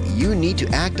movement you need to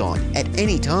act on at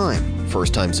any time.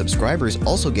 First-time subscribers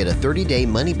also get a 30-day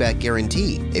money-back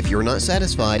guarantee. If you're not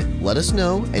satisfied, let us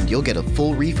know and you'll get a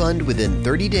full refund within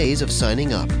 30 days of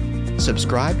signing up.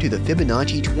 Subscribe to the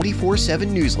Fibonacci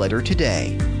 24/7 newsletter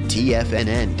today.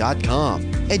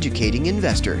 TFNN.com, educating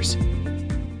investors.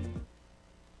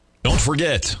 Don't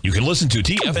forget, you can listen to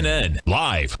TFNN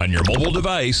live on your mobile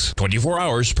device 24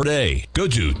 hours per day. Go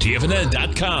to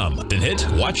TFNN.com, then hit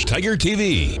Watch Tiger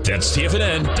TV. That's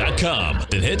TFNN.com,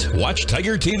 then hit Watch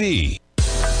Tiger TV.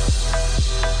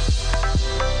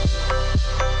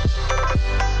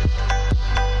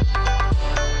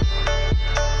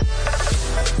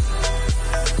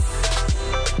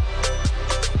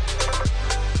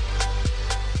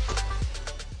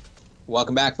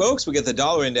 Welcome back, folks. We get the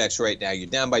dollar index right now. You're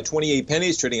down by 28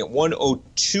 pennies, trading at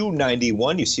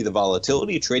 102.91. You see the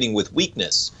volatility, trading with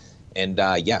weakness. And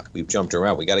yeah, we've jumped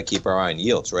around. We got to keep our eye on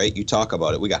yields, right? You talk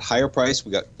about it. We got higher price,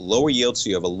 we got lower yield. So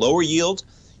you have a lower yield,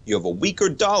 you have a weaker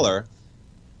dollar,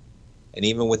 and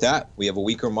even with that, we have a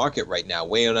weaker market right now,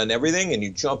 weighing on everything. And you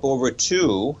jump over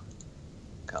to,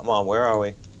 come on, where are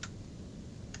we?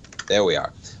 There we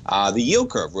are. The yield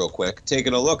curve, real quick.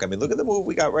 Taking a look. I mean, look at the move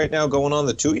we got right now going on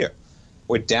the 2-year.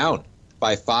 We're down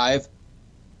by 5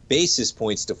 basis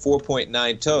points to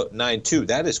 4.92.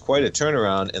 That is quite a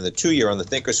turnaround. And the 2-year on the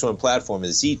Thinkorswim platform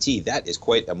is ZT. That is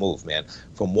quite a move, man.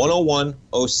 From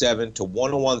 101.07 to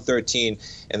 101.13.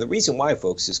 And the reason why,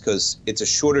 folks, is because it's a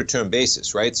shorter term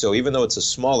basis, right? So even though it's a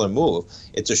smaller move,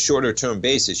 it's a shorter term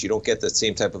basis. You don't get the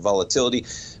same type of volatility.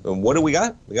 And what do we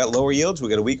got? We got lower yields, we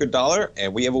got a weaker dollar,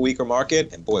 and we have a weaker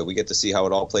market. And boy, we get to see how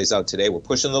it all plays out today. We're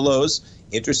pushing the lows.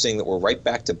 Interesting that we're right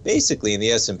back to basically in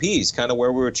the S&Ps, kind of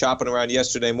where we were chopping around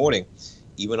yesterday morning,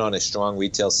 even on a strong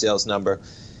retail sales number.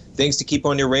 Things to keep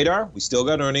on your radar. We still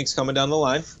got earnings coming down the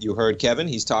line. You heard Kevin.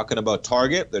 He's talking about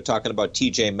Target. They're talking about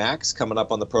TJ Maxx coming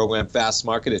up on the program Fast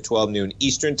Market at 12 noon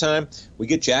Eastern time. We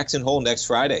get Jackson Hole next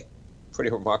Friday.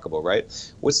 Pretty remarkable, right?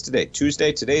 What's today?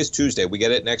 Tuesday? Today is Tuesday. We get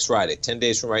it next Friday. 10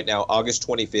 days from right now, August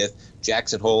 25th.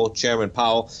 Jackson Hole, Chairman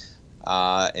Powell.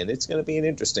 And it's going to be an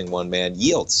interesting one, man.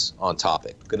 Yields on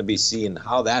topic. Going to be seeing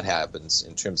how that happens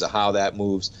in terms of how that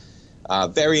moves.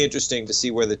 Very interesting to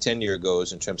see where the 10-year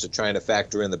goes in terms of trying to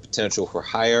factor in the potential for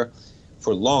higher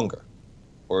for longer,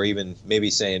 or even maybe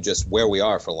saying just where we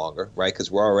are for longer, right?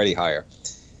 Because we're already higher.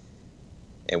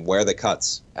 And where the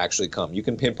cuts actually come. You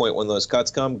can pinpoint when those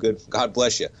cuts come. Good. God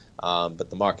bless you. But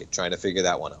the market, trying to figure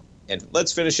that one out. And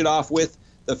let's finish it off with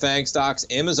the FANG stocks.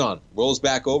 Amazon rolls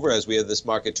back over as we have this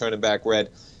market turning back red.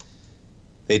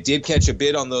 They did catch a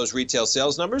bid on those retail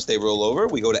sales numbers. They roll over.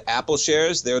 We go to Apple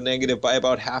shares. They're negative by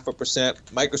about 0.5%.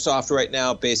 Microsoft right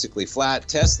now basically flat.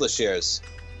 Tesla shares,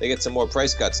 they get some more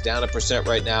price cuts, down 1%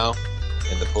 right now.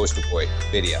 And the poster boy,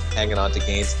 Nvidia, hanging on to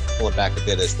gains, pulling back a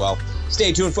bit as well.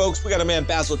 Stay tuned, folks. We got a man,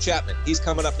 Basil Chapman. He's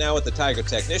coming up now with the Tiger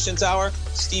Technicians Hour.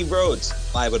 Steve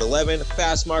Rhodes, live at 11.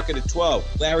 Fast Market at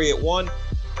 12. Larry at 1.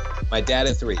 My dad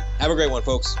at 3. Have a great one,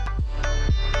 folks.